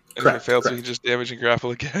action. And Correct, if it fails, we correct. can just damage and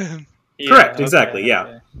grapple again. Yeah, Correct, exactly, yeah.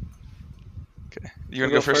 Okay. Okay. You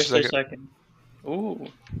want to go first or second? Ooh.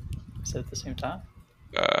 Is it at the same time?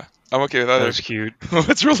 I'm okay with That either. was cute.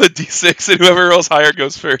 Let's roll a d6 and whoever rolls higher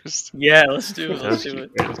goes first. Yeah, let's do it. That Let's was do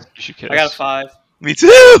cute. it. You should kiss. I got a 5. Me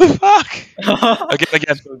too! Fuck! Again.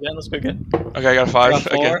 Let's go again. Let's go again. Okay, I got a 5. I got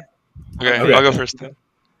 4. Again. Okay, Okay. I'll go first then.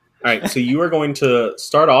 All right, so you are going to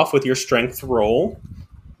start off with your strength roll.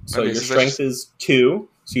 So Okay, your so strength is 2,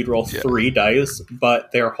 so you'd roll 3 dice,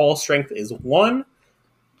 but their whole strength is 1,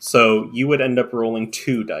 so you would end up rolling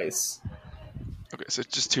 2 dice. Okay, so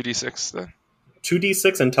just 2d6 then.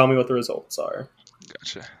 2d6 and tell me what the results are.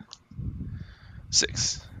 Gotcha.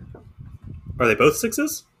 6. Are they both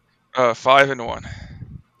 6s? 5 and 1.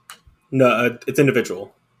 No, it's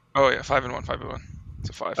individual. Oh yeah, 5 and 1, 5 and 1. It's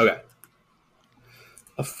a 5. Okay.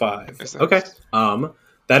 A 5. Is that- Okay.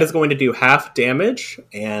 That is going to do half damage,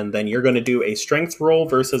 and then you're going to do a strength roll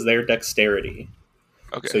versus their dexterity.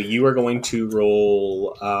 Okay. So you are going to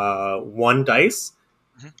roll 1 dice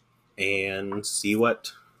and see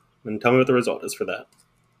what, and tell me what the result is for that.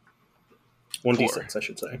 1d6, I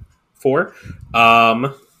should say. 4.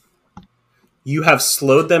 You have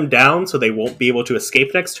slowed them down, so they won't be able to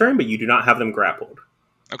escape next turn, but you do not have them grappled.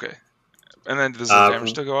 Okay. And then does the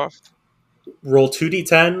damage still go off? Roll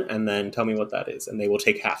 2d10, and then tell me what that is, and they will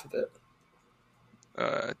take half of it.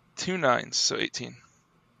 2 9s, so 18.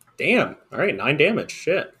 Damn. All right, 9 damage.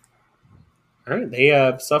 Shit. All right, they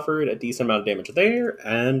have suffered a decent amount of damage there,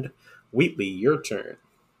 and Wheatley, your turn.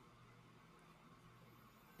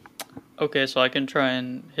 Okay, so I can try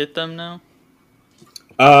and hit them now?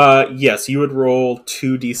 Yes, you would roll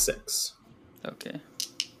 2d6. Okay.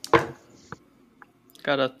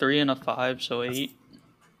 Got a 3 and a 5, so 8.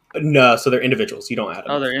 No, so they're individuals. You don't add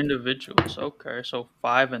them. Oh, they're individuals. Okay, so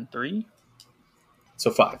 5 and 3?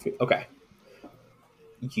 So 5. Okay.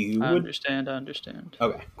 I understand.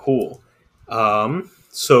 Okay, cool.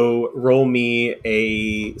 So roll me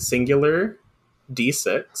a singular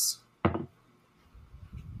d6.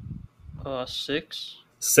 6.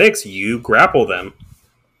 6, you grapple them.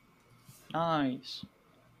 Nice.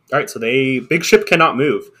 All right, so big ship cannot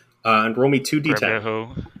move. And roll me 2d10. Grab that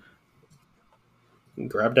hoe.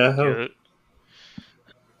 Grab that hoe. Get it.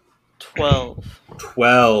 12.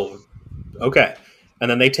 12. Okay. And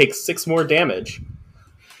then they take 6 more damage.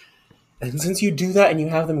 And since you do that and you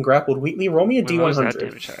have them grappled, Wheatley, roll me a Wait, what was that D100.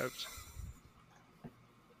 damage halved?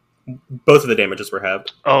 Both of the damages were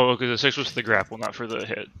halved. Oh, okay, the 6 was for the grapple, not for the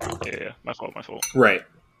hit. Yeah. My fault. Right.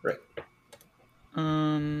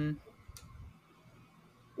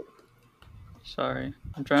 Sorry.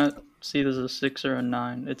 I'm trying to see if there's a 6 or a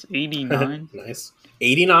 9. It's 89. Nice.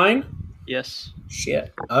 89? Yes.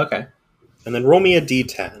 Shit. Okay. And then roll me a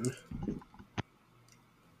D10.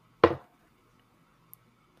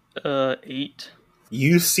 8.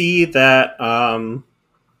 You see that, I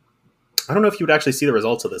don't know if you would actually see the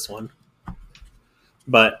results of this one,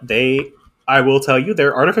 but I will tell you,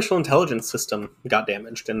 their artificial intelligence system got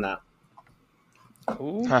damaged in that.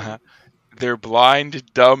 Ooh. They're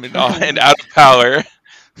blind, dumb, and out of power.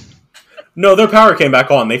 No, their power came back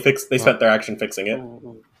on. They spent their action fixing it.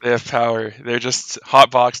 Ooh. They have power. They're just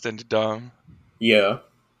hotboxed and dumb. Yeah.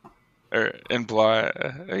 And blind.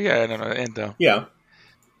 Yeah, no, and dumb. Yeah.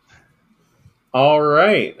 All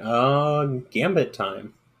right. Gambit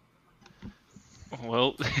time.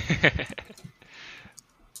 Well.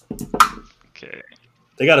 Okay.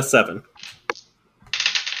 They got a 7.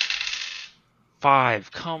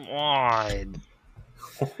 5. Come on.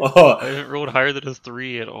 Oh, I haven't rolled higher than a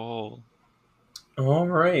 3 at all. all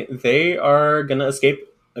right. They are going to escape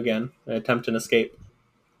again. Attempt an escape.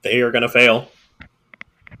 They are going to fail.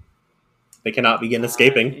 They cannot begin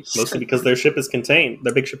escaping, Nice. mostly because their ship is contained.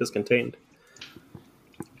 Their big ship is contained.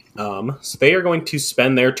 So they are going to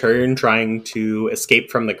spend their turn trying to escape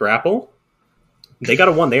from the grapple. They got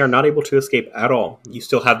a 1. They are not able to escape at all. You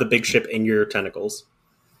still have the big ship in your tentacles.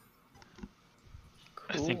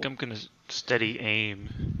 I think I'm gonna steady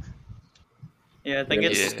aim. Yeah, I think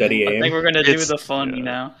You're it's gonna steady I aim. think we're gonna do It's- the funny yeah.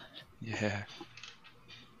 now. Yeah.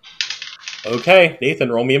 Okay,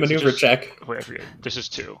 Nathan, roll me a maneuver Just- check. Wait, I forget. This is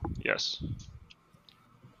 2. Yes.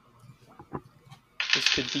 This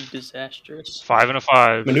could be disastrous. 5 and a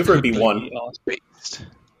 5. Maneuver would be Could 1. be awesome. Based.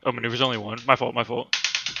 Oh, maneuver's only 1. My fault.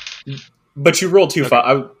 But you rolled 2 Okay.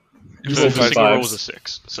 5. You The rolled 2 single roll was a 5s.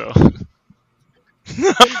 6, so.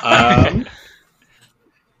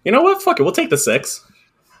 You know what? Fuck it. We'll take the 6.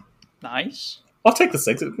 Nice. I'll take the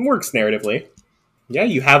 6. It works narratively. Yeah,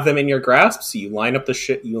 you have them in your grasp, so you line up the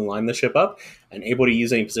ship. You line the ship up, and able to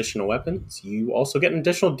use any positional weapons. You also get an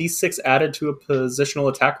additional D6 added to a positional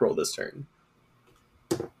attack roll this turn.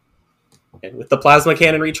 And with the plasma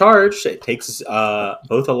cannon recharged, it takes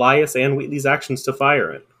both Elias and Wheatley's actions to fire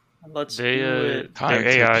it. Let's They, do it. Time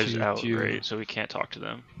their to AI's pew out, pew. right? So we can't talk to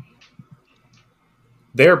them.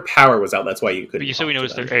 Their power was out. That's why you couldn't. But you said we talk to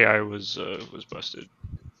noticed them. their AI was busted.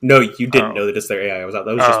 No, you didn't Oh. know that it's their AI was out.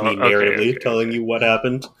 That was just me okay, narratively okay, telling okay. you what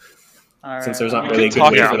happened. All Since right, there's not I'm really a gonna good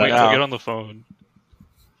talk way to for them that. now. Get on the phone.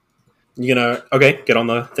 You gonna get on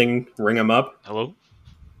the thing, ring them up, Hello?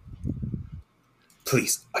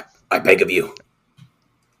 please. I beg of you.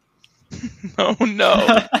 Oh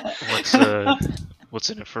no. What's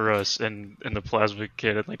in it for us? And the plasma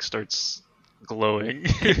cannon like starts glowing.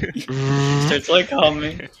 It's like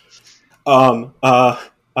humming.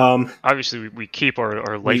 Obviously, we keep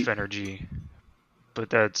our life energy, but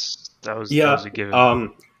that was a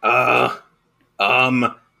given.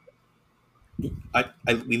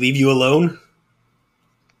 We leave you alone.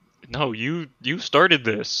 No, you started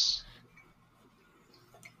this.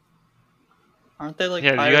 Aren't they like?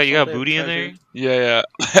 Yeah, pirates, you all got their booty in treasure? there. Yeah.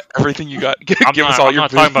 Everything you got. Give I'm us all I'm your not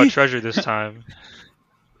talking booty. about treasure this time.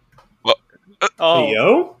 Oh, Hey,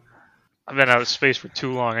 yo. I've been out of space for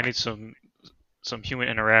too long. I need some human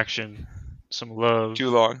interaction, some love, Too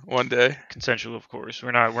long. One day. consensual, of course.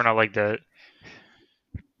 We're not like that.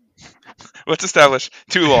 Let's establish.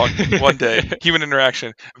 Too long. One day. Human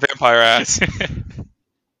interaction. Vampire ass.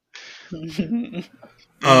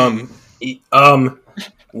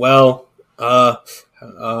 Well,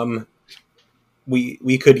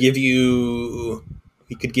 we could give you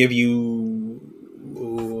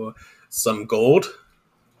some gold.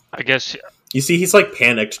 I guess. You see, he's like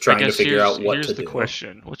panicked, I trying to guess figure out what here's to the do.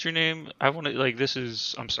 question. What's your name? I want to This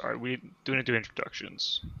is. I'm sorry. We didn't do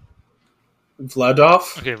introductions.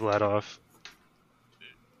 Vladov? Okay, Vladov.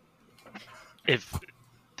 If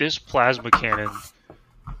this plasma cannon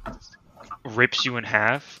rips you in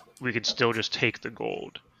half, we could still just take the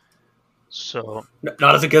gold. So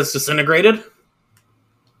Not if it gets disintegrated.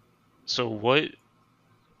 So what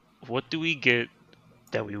do we get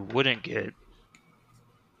that we wouldn't get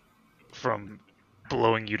from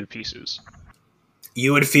blowing you to pieces?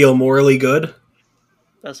 You would feel morally good.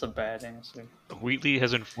 that's a bad answer. Wheatley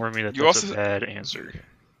has informed me that You that's also- a bad answer.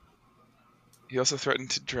 He also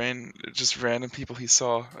threatened to drain just random people he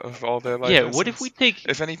saw of all their life Yeah, essence. what if we take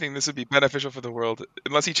If anything, this would be beneficial for the world,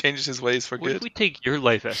 unless he changes his ways for what if good. we take your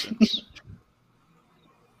life essence?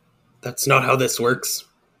 That's not how this works.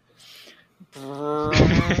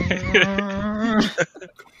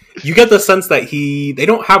 You get the sense that they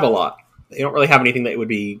don't have a lot. They don't really have anything that would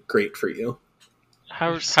be great for you.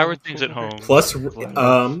 How so are things at home? Plus,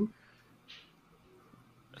 Vladov?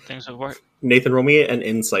 Things at work. Nathan, roll me an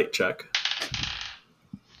insight check.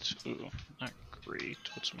 Ooh, not great.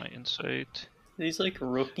 What's my insight? These like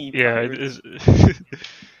rookie. Yeah, it pirates.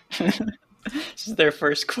 is. This is their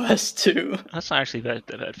first quest too. That's not actually that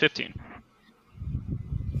bad. 15.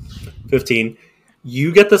 15.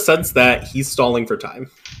 You get the sense that he's stalling for time.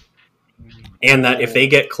 And that if they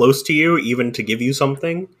get close to you, even to give you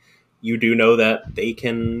something, you do know that they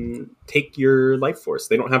can take your life force.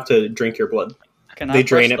 They don't have to drink your blood. Can I They press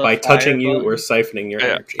drain it the by fire touching you button? or siphoning your Yeah,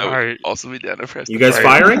 energy. I would Alright. also be down to press You the guys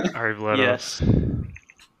fire. firing? Alright, Vladov. Yes.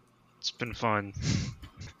 It's been fun.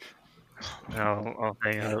 I'll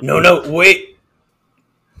hang up. No, wait!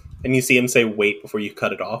 And you see him say wait before you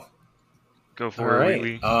cut it off. Go for it,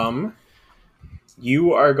 Wheatley. Alright.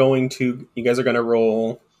 You guys are going to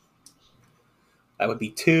roll. That would be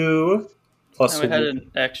 2 plus And we had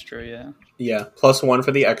an extra, yeah. Yeah, plus 1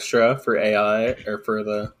 for the extra for AI, or for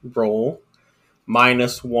the roll.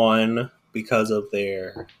 Minus 1 because of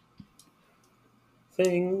their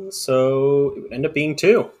thing. So it would end up being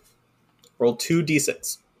 2. Roll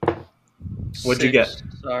 2d6. What'd you 6.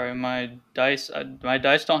 Sorry, my dice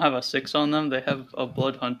don't have a 6 on them. They have a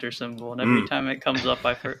blood hunter symbol, and every time it comes up,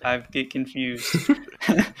 I get confused.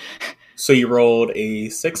 So you rolled a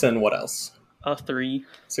 6 and what else? A 3.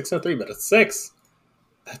 6 and a 3, but a 6.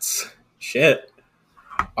 That's shit.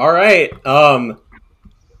 All right.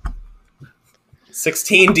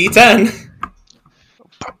 16 d10.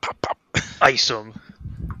 Ice him.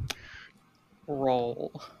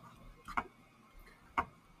 Roll.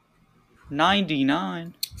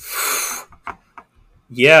 99.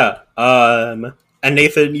 Yeah. And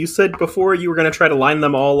Nathan, you said before you were going to try to line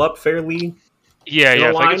them all up fairly Yeah, in a yeah.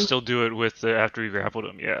 If I line. could still do it with after we grappled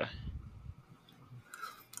him, yeah.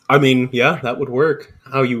 I mean, yeah, that would work.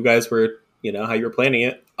 How you guys were, how you were planning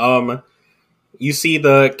it. You see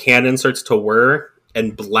the cannon starts to whir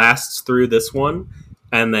and blasts through this one,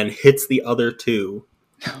 and then hits the other two,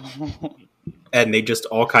 and they just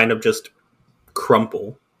all kind of just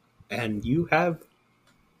crumple, and you have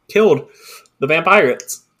killed the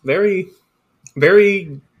vampirates. Very,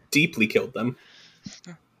 very deeply killed them.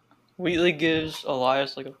 Wheatley gives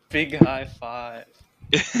Elias like a big high five.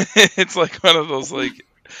 It's like one of those like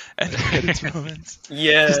end credits moments.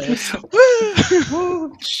 Yes.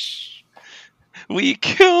 Woo! We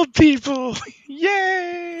killed people!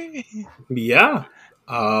 Yay! Yeah.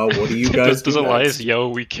 What do you guys Does do Elias next?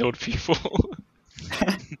 yell, "We killed people"?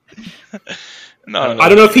 No, I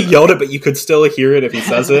don't know if he yelled it, but you could still hear it if he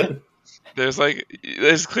says it. There's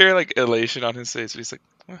clear like elation on his face, but he's like,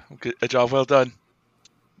 well, a job well done.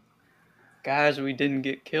 Guys, we didn't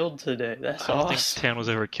get killed today. That's I don't think awesome. Tan was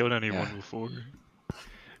ever killed anyone Yeah. before.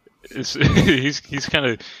 He's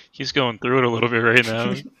going through it a little bit right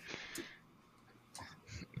now.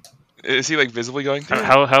 Is he like visibly going through?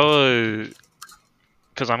 How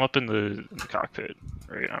because I'm up in the cockpit,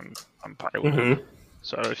 right? I'm piloting. Mm-hmm.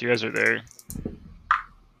 So if you guys are there,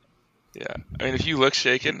 Yeah, I mean, if you look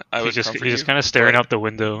shaken, I would comfort he's just you, kind of staring but- out the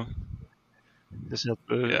window. Just at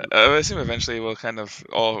the, Yeah, I assume eventually we'll kind of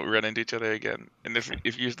all run into each other again. And if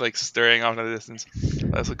you're like staring off in the distance,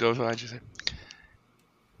 let's go behind you and say,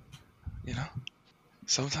 you know,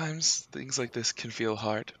 sometimes things like this can feel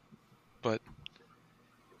hard, but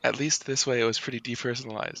at least this way it was pretty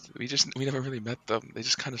depersonalized. We never really met them. They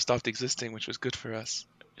just kind of stopped existing, which was good for us.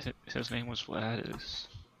 his name was Vladis.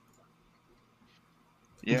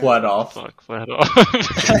 Yeah. Blood off. Fuck, Vlad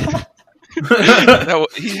off. No,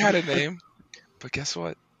 he had a name, but guess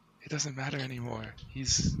what? It doesn't matter anymore.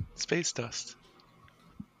 He's space dust.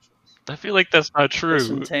 I feel like that's not true.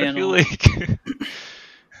 Listen, I feel Tano. like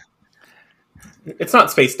It's not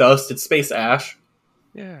space dust, it's space ash.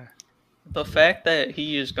 Yeah. The fact that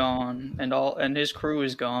he is gone and his crew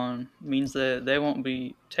is gone means that they won't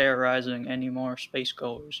be terrorizing any more space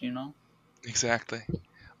goers, you know? Exactly.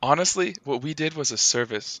 Honestly, what we did was a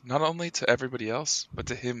service, not only to everybody else, but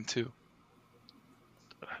to him too.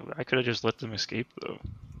 I could have just let them escape though.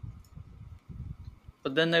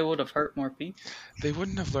 But then they would have hurt more people. They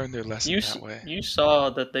wouldn't have learned their lesson that way. You saw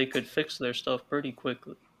that they could fix their stuff pretty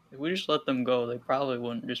quickly. If we just let them go, they probably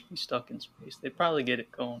wouldn't just be stuck in space. They'd probably get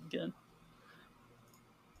it going again.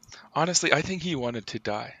 Honestly, I think he wanted to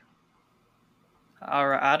die.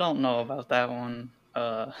 Alright, I don't know about that one.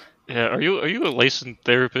 Yeah, are you a licensed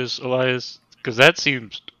therapist, Elias? Because that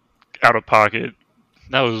seems out of pocket.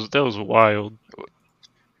 That was wild.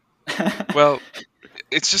 Well,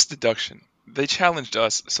 it's just deduction. They challenged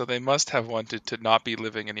us, so they must have wanted to not be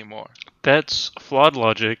living anymore. That's flawed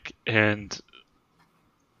logic, and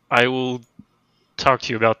I will talk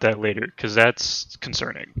to you about that later because that's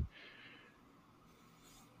concerning.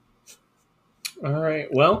 All right.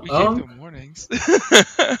 Well, We gave them warnings.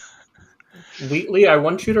 Wheatley, I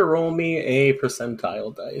want you to roll me a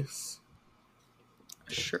percentile dice.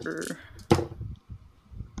 Sure.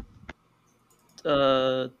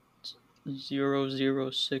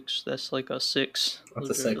 006. That's like a 6. That's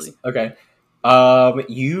a 6. literally. Okay.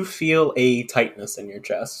 You feel a tightness in your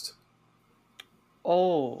chest.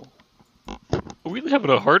 Oh. Are we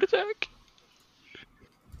having a heart attack?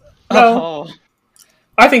 No. Oh.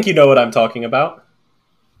 I think you know what I'm talking about.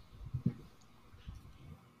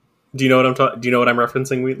 Do you know what Do you know what I'm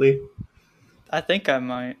referencing, Wheatley? I think I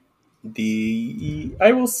might. Do you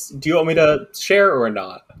want me to share or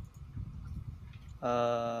not?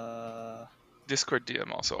 Discord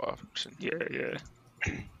DM also option. Yeah.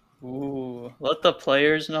 Ooh. Let the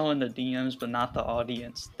players know in the DMs, but not the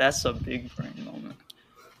audience. That's a big brain moment.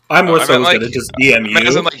 I'm more I so meant, like, going to just DM I meant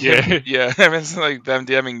as in, you. like, him, yeah. I meant as in, like them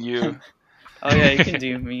DMing you. Oh yeah, you can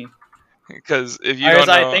DM me. Because if you don't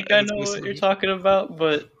know, I think I and it's know what missing you're you- talking about,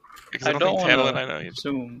 but Because I I don't don't think want Tantalin I know to either.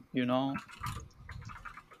 assume, you know?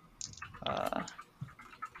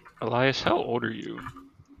 Elias, how old are you?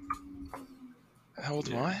 How old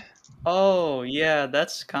am I? Oh, yeah,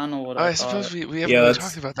 that's kind of what I I thought. suppose we haven't Yeah, really that's,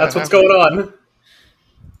 talked about that. that's what's have we? going on.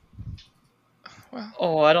 Well,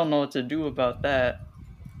 Oh, I don't know what to do about that.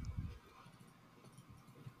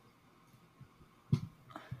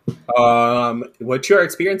 What you're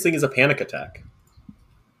experiencing is a panic attack.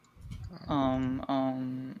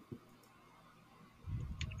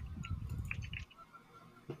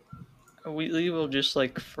 We will just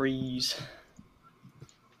like freeze.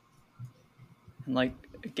 and like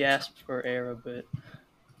gasp for air a bit.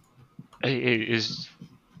 Hey, is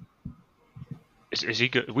he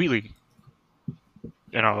good? Wheelie.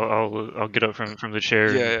 And I'll get up from the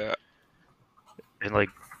chair Yeah. and like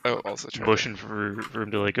I will also try motion for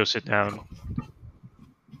him to like go sit down.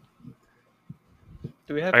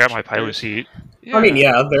 Do we have? I got my pilot chairs? seat. Yeah. I mean,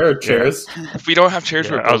 yeah, there are chairs. If we don't have chairs,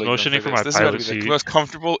 Yeah, we're I was building them motioning for this. my This is about to pilot be the seat. most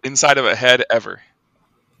comfortable inside of a head ever.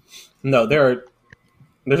 No, there's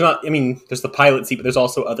not. I mean, there's the pilot seat, but there's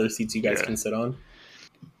also other seats you guys Yeah. can sit on.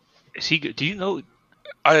 Is he good? Do you know?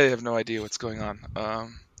 I have no idea what's going on.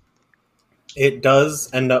 It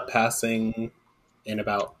does end up passing in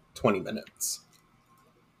about 20 minutes.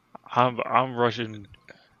 I'm rushing.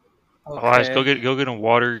 Okay. Elias, go get him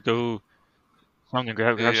water. Go something.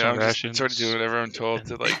 Grab some I'm rations. just sort of doing whatever I'm told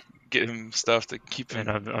to like get him stuff to keep him.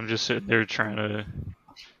 And I'm just sitting there trying to.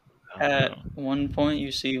 At one point,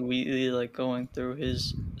 you see Wheatley like going through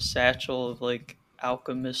his satchel of like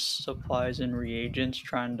alchemist supplies and reagents,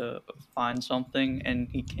 trying to find something, and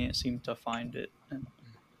he can't seem to find it. And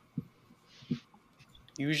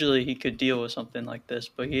usually, he could deal with something like this,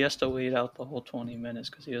 but he has to wait out the whole 20 minutes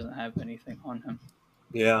because he doesn't have anything on him.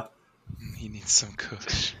 Yeah. He needs some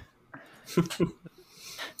kush.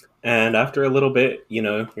 And after a little bit,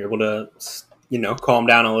 you're able to, calm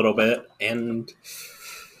down a little bit, and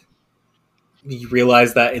you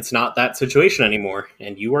realize that it's not that situation anymore,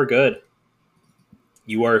 and you are good.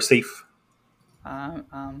 You are safe. I'm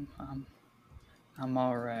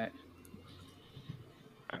all right.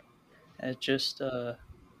 It just I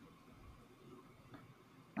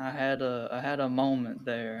had a moment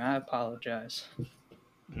there. I apologize.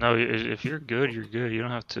 No, if you're good, you're good. You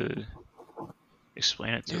don't have to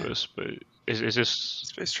explain it to us. But is this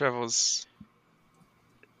Space travel is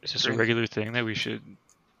a regular thing that we should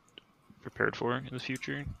prepared for in the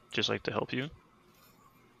future, just like to help you?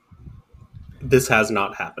 This has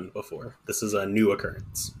not happened before. This is a new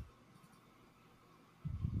occurrence.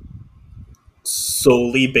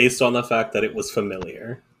 Solely based on the fact that it was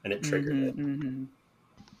familiar and it triggered it. Mm-hmm.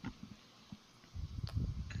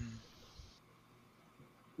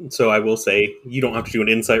 So I will say, you don't have to do an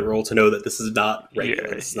insight roll to know that this is not regular.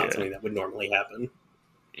 Yeah, This is not something that would normally happen.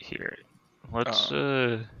 Here, let's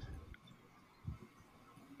how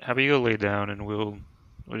about you go lay down and we'll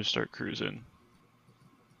just start cruising.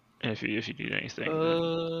 And if you need anything,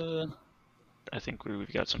 then I think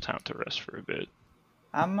we've got some time to rest for a bit.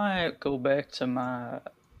 I might go back to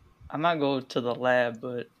I might go to the lab,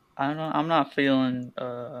 but I'm not feeling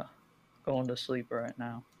going to sleep right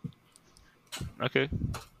now. Okay.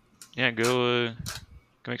 Yeah, go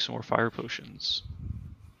make some more fire potions.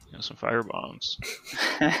 Some fire bombs.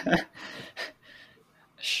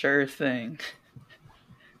 Sure thing.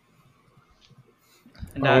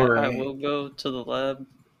 And All I right. will go to the lab.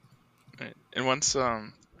 right. And once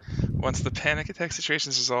the panic attack situation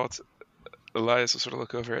is resolved, Elias will sort of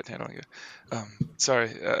look over at Daniel and go,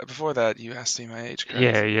 sorry, before that you asked me my age,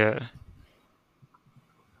 correct? Yeah.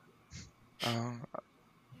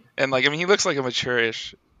 And he looks like a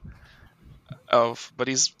mature-ish elf, but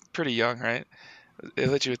he's pretty young, right?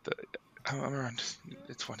 He'll let you with I'm around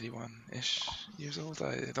 21-ish years old.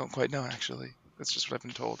 I don't quite know, actually. That's just what I've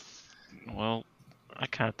been told. Well, I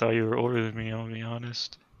kind of thought you were older than me, I'll be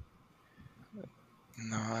honest.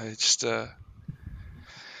 No, I just, well,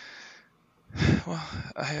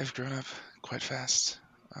 I have grown up quite fast.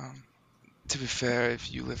 To be fair,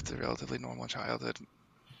 if you lived a relatively normal childhood,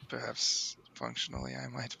 perhaps functionally I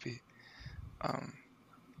might be.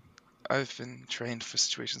 I've been trained for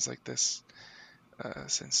situations like this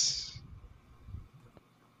since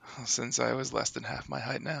I was less than half my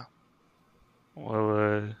height now.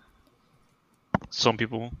 Well, some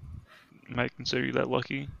people might consider you that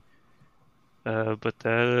lucky. But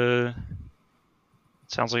that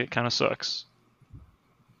sounds like it kind of sucks.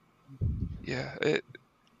 Yeah,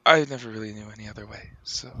 I never really knew any other way,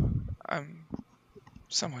 so I'm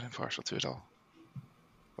somewhat impartial to it all.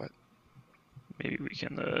 But maybe we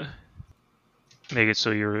can make it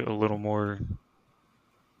so you're a little more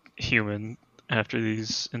human after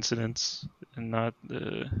these incidents, and not.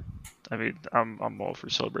 I mean, I'm all for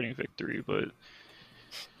celebrating victory, but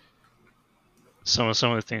some of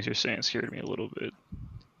the things you're saying scared me a little bit.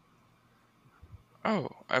 oh,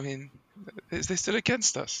 I mean, they stood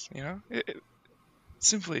against us,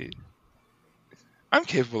 simply, I'm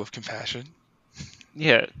capable of compassion.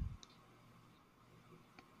 Yeah,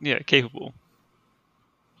 capable.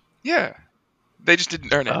 Yeah, they just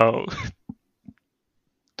didn't earn it. Oh,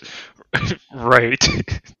 right.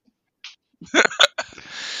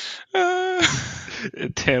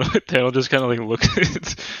 Tano just kind of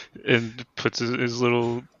looks and puts his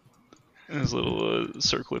little his little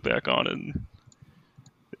circle it back on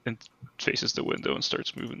and faces the window and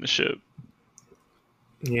starts moving the ship.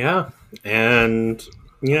 Yeah, and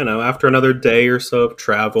after another day or so of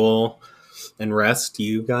travel and rest,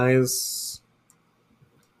 you guys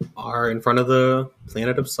are in front of the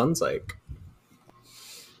planet of Sunzyke.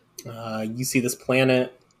 You see this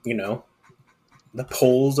planet, the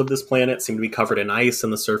poles of this planet seem to be covered in ice,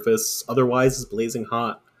 and the surface otherwise is blazing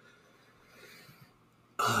hot.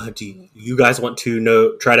 Do you guys want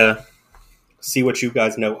to try to see what you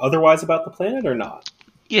guys know otherwise about the planet or not?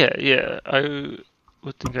 Yeah. I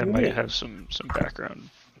would think I might Right. have some background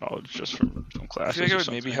knowledge just from I classes. feel like I or would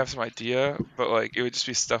something. maybe have some idea, but like it would just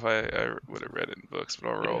be stuff I would have read in books. But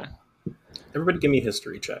I'll roll. Everybody give me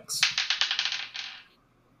history checks.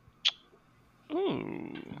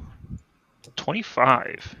 Ooh,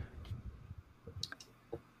 25.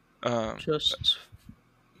 Just.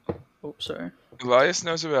 Oh, sorry. Elias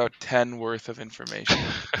knows about 10 worth of information.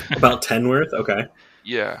 About 10 worth? Okay.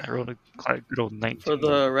 Yeah. I rolled a good old 19. For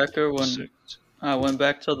the record, when Six. I went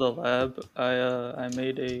back to the lab, I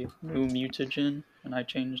made a new mutagen and I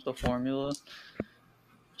changed the formula.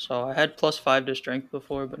 So I had +5 to strength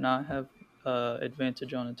before, but now I have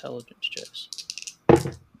advantage on intelligence checks.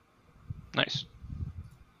 Nice.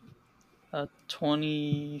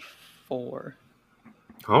 24.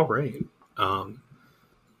 All right.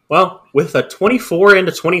 Well, with a 24 and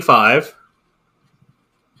a 25,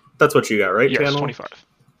 that's what you got, right, Yes, Channel? 25.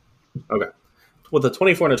 Okay. With a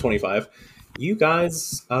 24 and a 25, you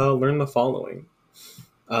guys learn the following.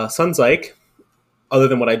 Sunzyke, other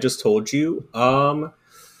than what I just told you,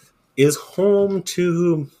 is home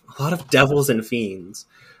to a lot of devils and fiends.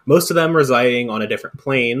 Most of them residing on a different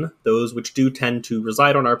plane. Those which do tend to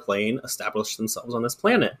reside on our plane establish themselves on this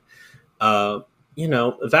planet. A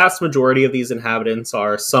vast majority of these inhabitants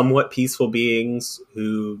are somewhat peaceful beings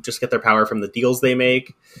who just get their power from the deals they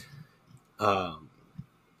make.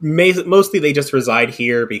 Mostly they just reside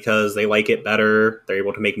here because they like it better. They're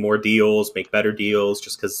able to make more deals, make better deals,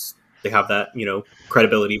 just because they have that,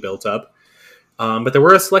 credibility built up. But there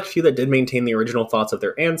were a select few that did maintain the original thoughts of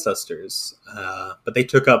their ancestors. But they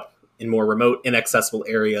took up in more remote, inaccessible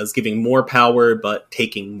areas, giving more power, but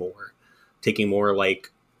taking more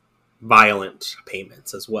like violent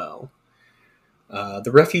payments as well. The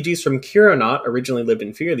refugees from Curonot originally lived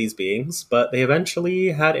in fear of these beings, but they eventually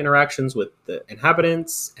had interactions with the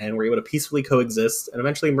inhabitants and were able to peacefully coexist and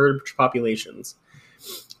eventually merge populations.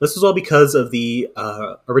 This was all because of the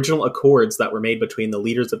original accords that were made between the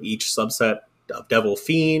leaders of each subset of Devil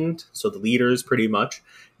Fiend, so the leaders pretty much,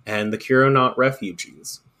 and the Curonot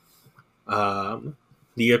refugees.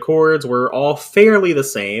 The accords were all fairly the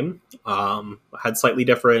same, had slightly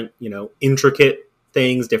different, intricate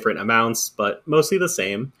things, different amounts, but mostly the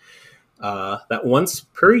same. That once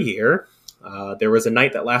per year, there was a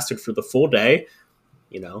night that lasted for the full day,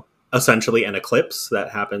 essentially an eclipse that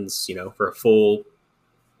happens, for a full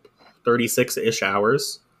 36-ish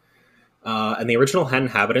hours. And the original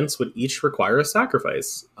inhabitants would each require a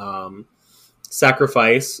sacrifice.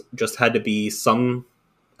 Sacrifice just had to be some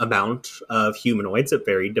amount of humanoids. It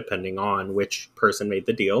varied depending on which person made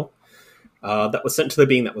the deal. That was sent to the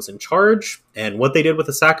being that was in charge, and what they did with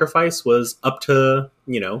the sacrifice was up to,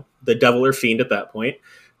 the devil or fiend at that point.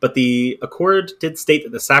 But the accord did state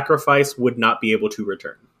that the sacrifice would not be able to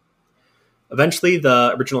return. Eventually,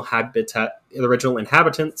 the original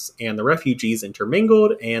inhabitants and the refugees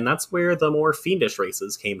intermingled, and that's where the more fiendish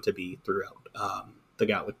races came to be throughout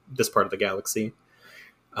this part of the galaxy.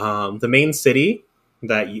 The main city,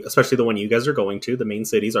 especially the one you guys are going to, the main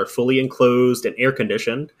cities are fully enclosed and air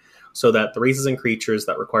conditioned, so that the races and creatures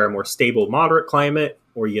that require more stable, moderate climate,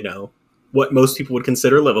 or what most people would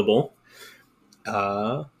consider livable,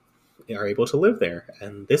 are able to live there.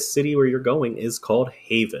 And this city where you're going is called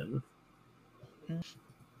Haven.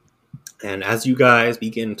 And as you guys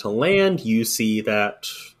begin to land, you see that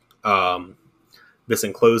this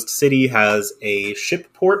enclosed city has a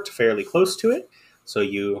ship port fairly close to it. So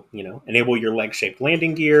you enable your leg-shaped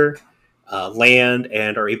landing gear, land,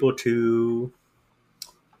 and are able to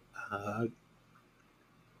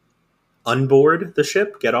unboard the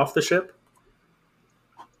ship, get off the ship,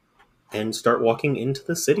 and start walking into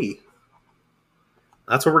the city.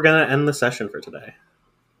 That's where we're going to end the session for today.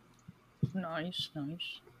 Nice. All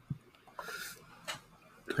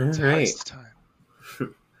It's a right. heist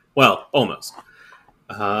time. Well, almost.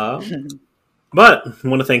 But I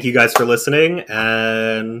want to thank you guys for listening,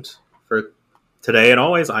 and for today and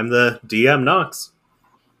always, I'm the DM Knox.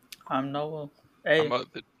 I'm Noah. Hey.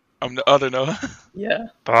 I'm the other Noah. Yeah.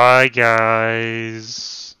 Bye,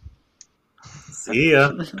 guys. See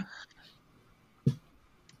ya.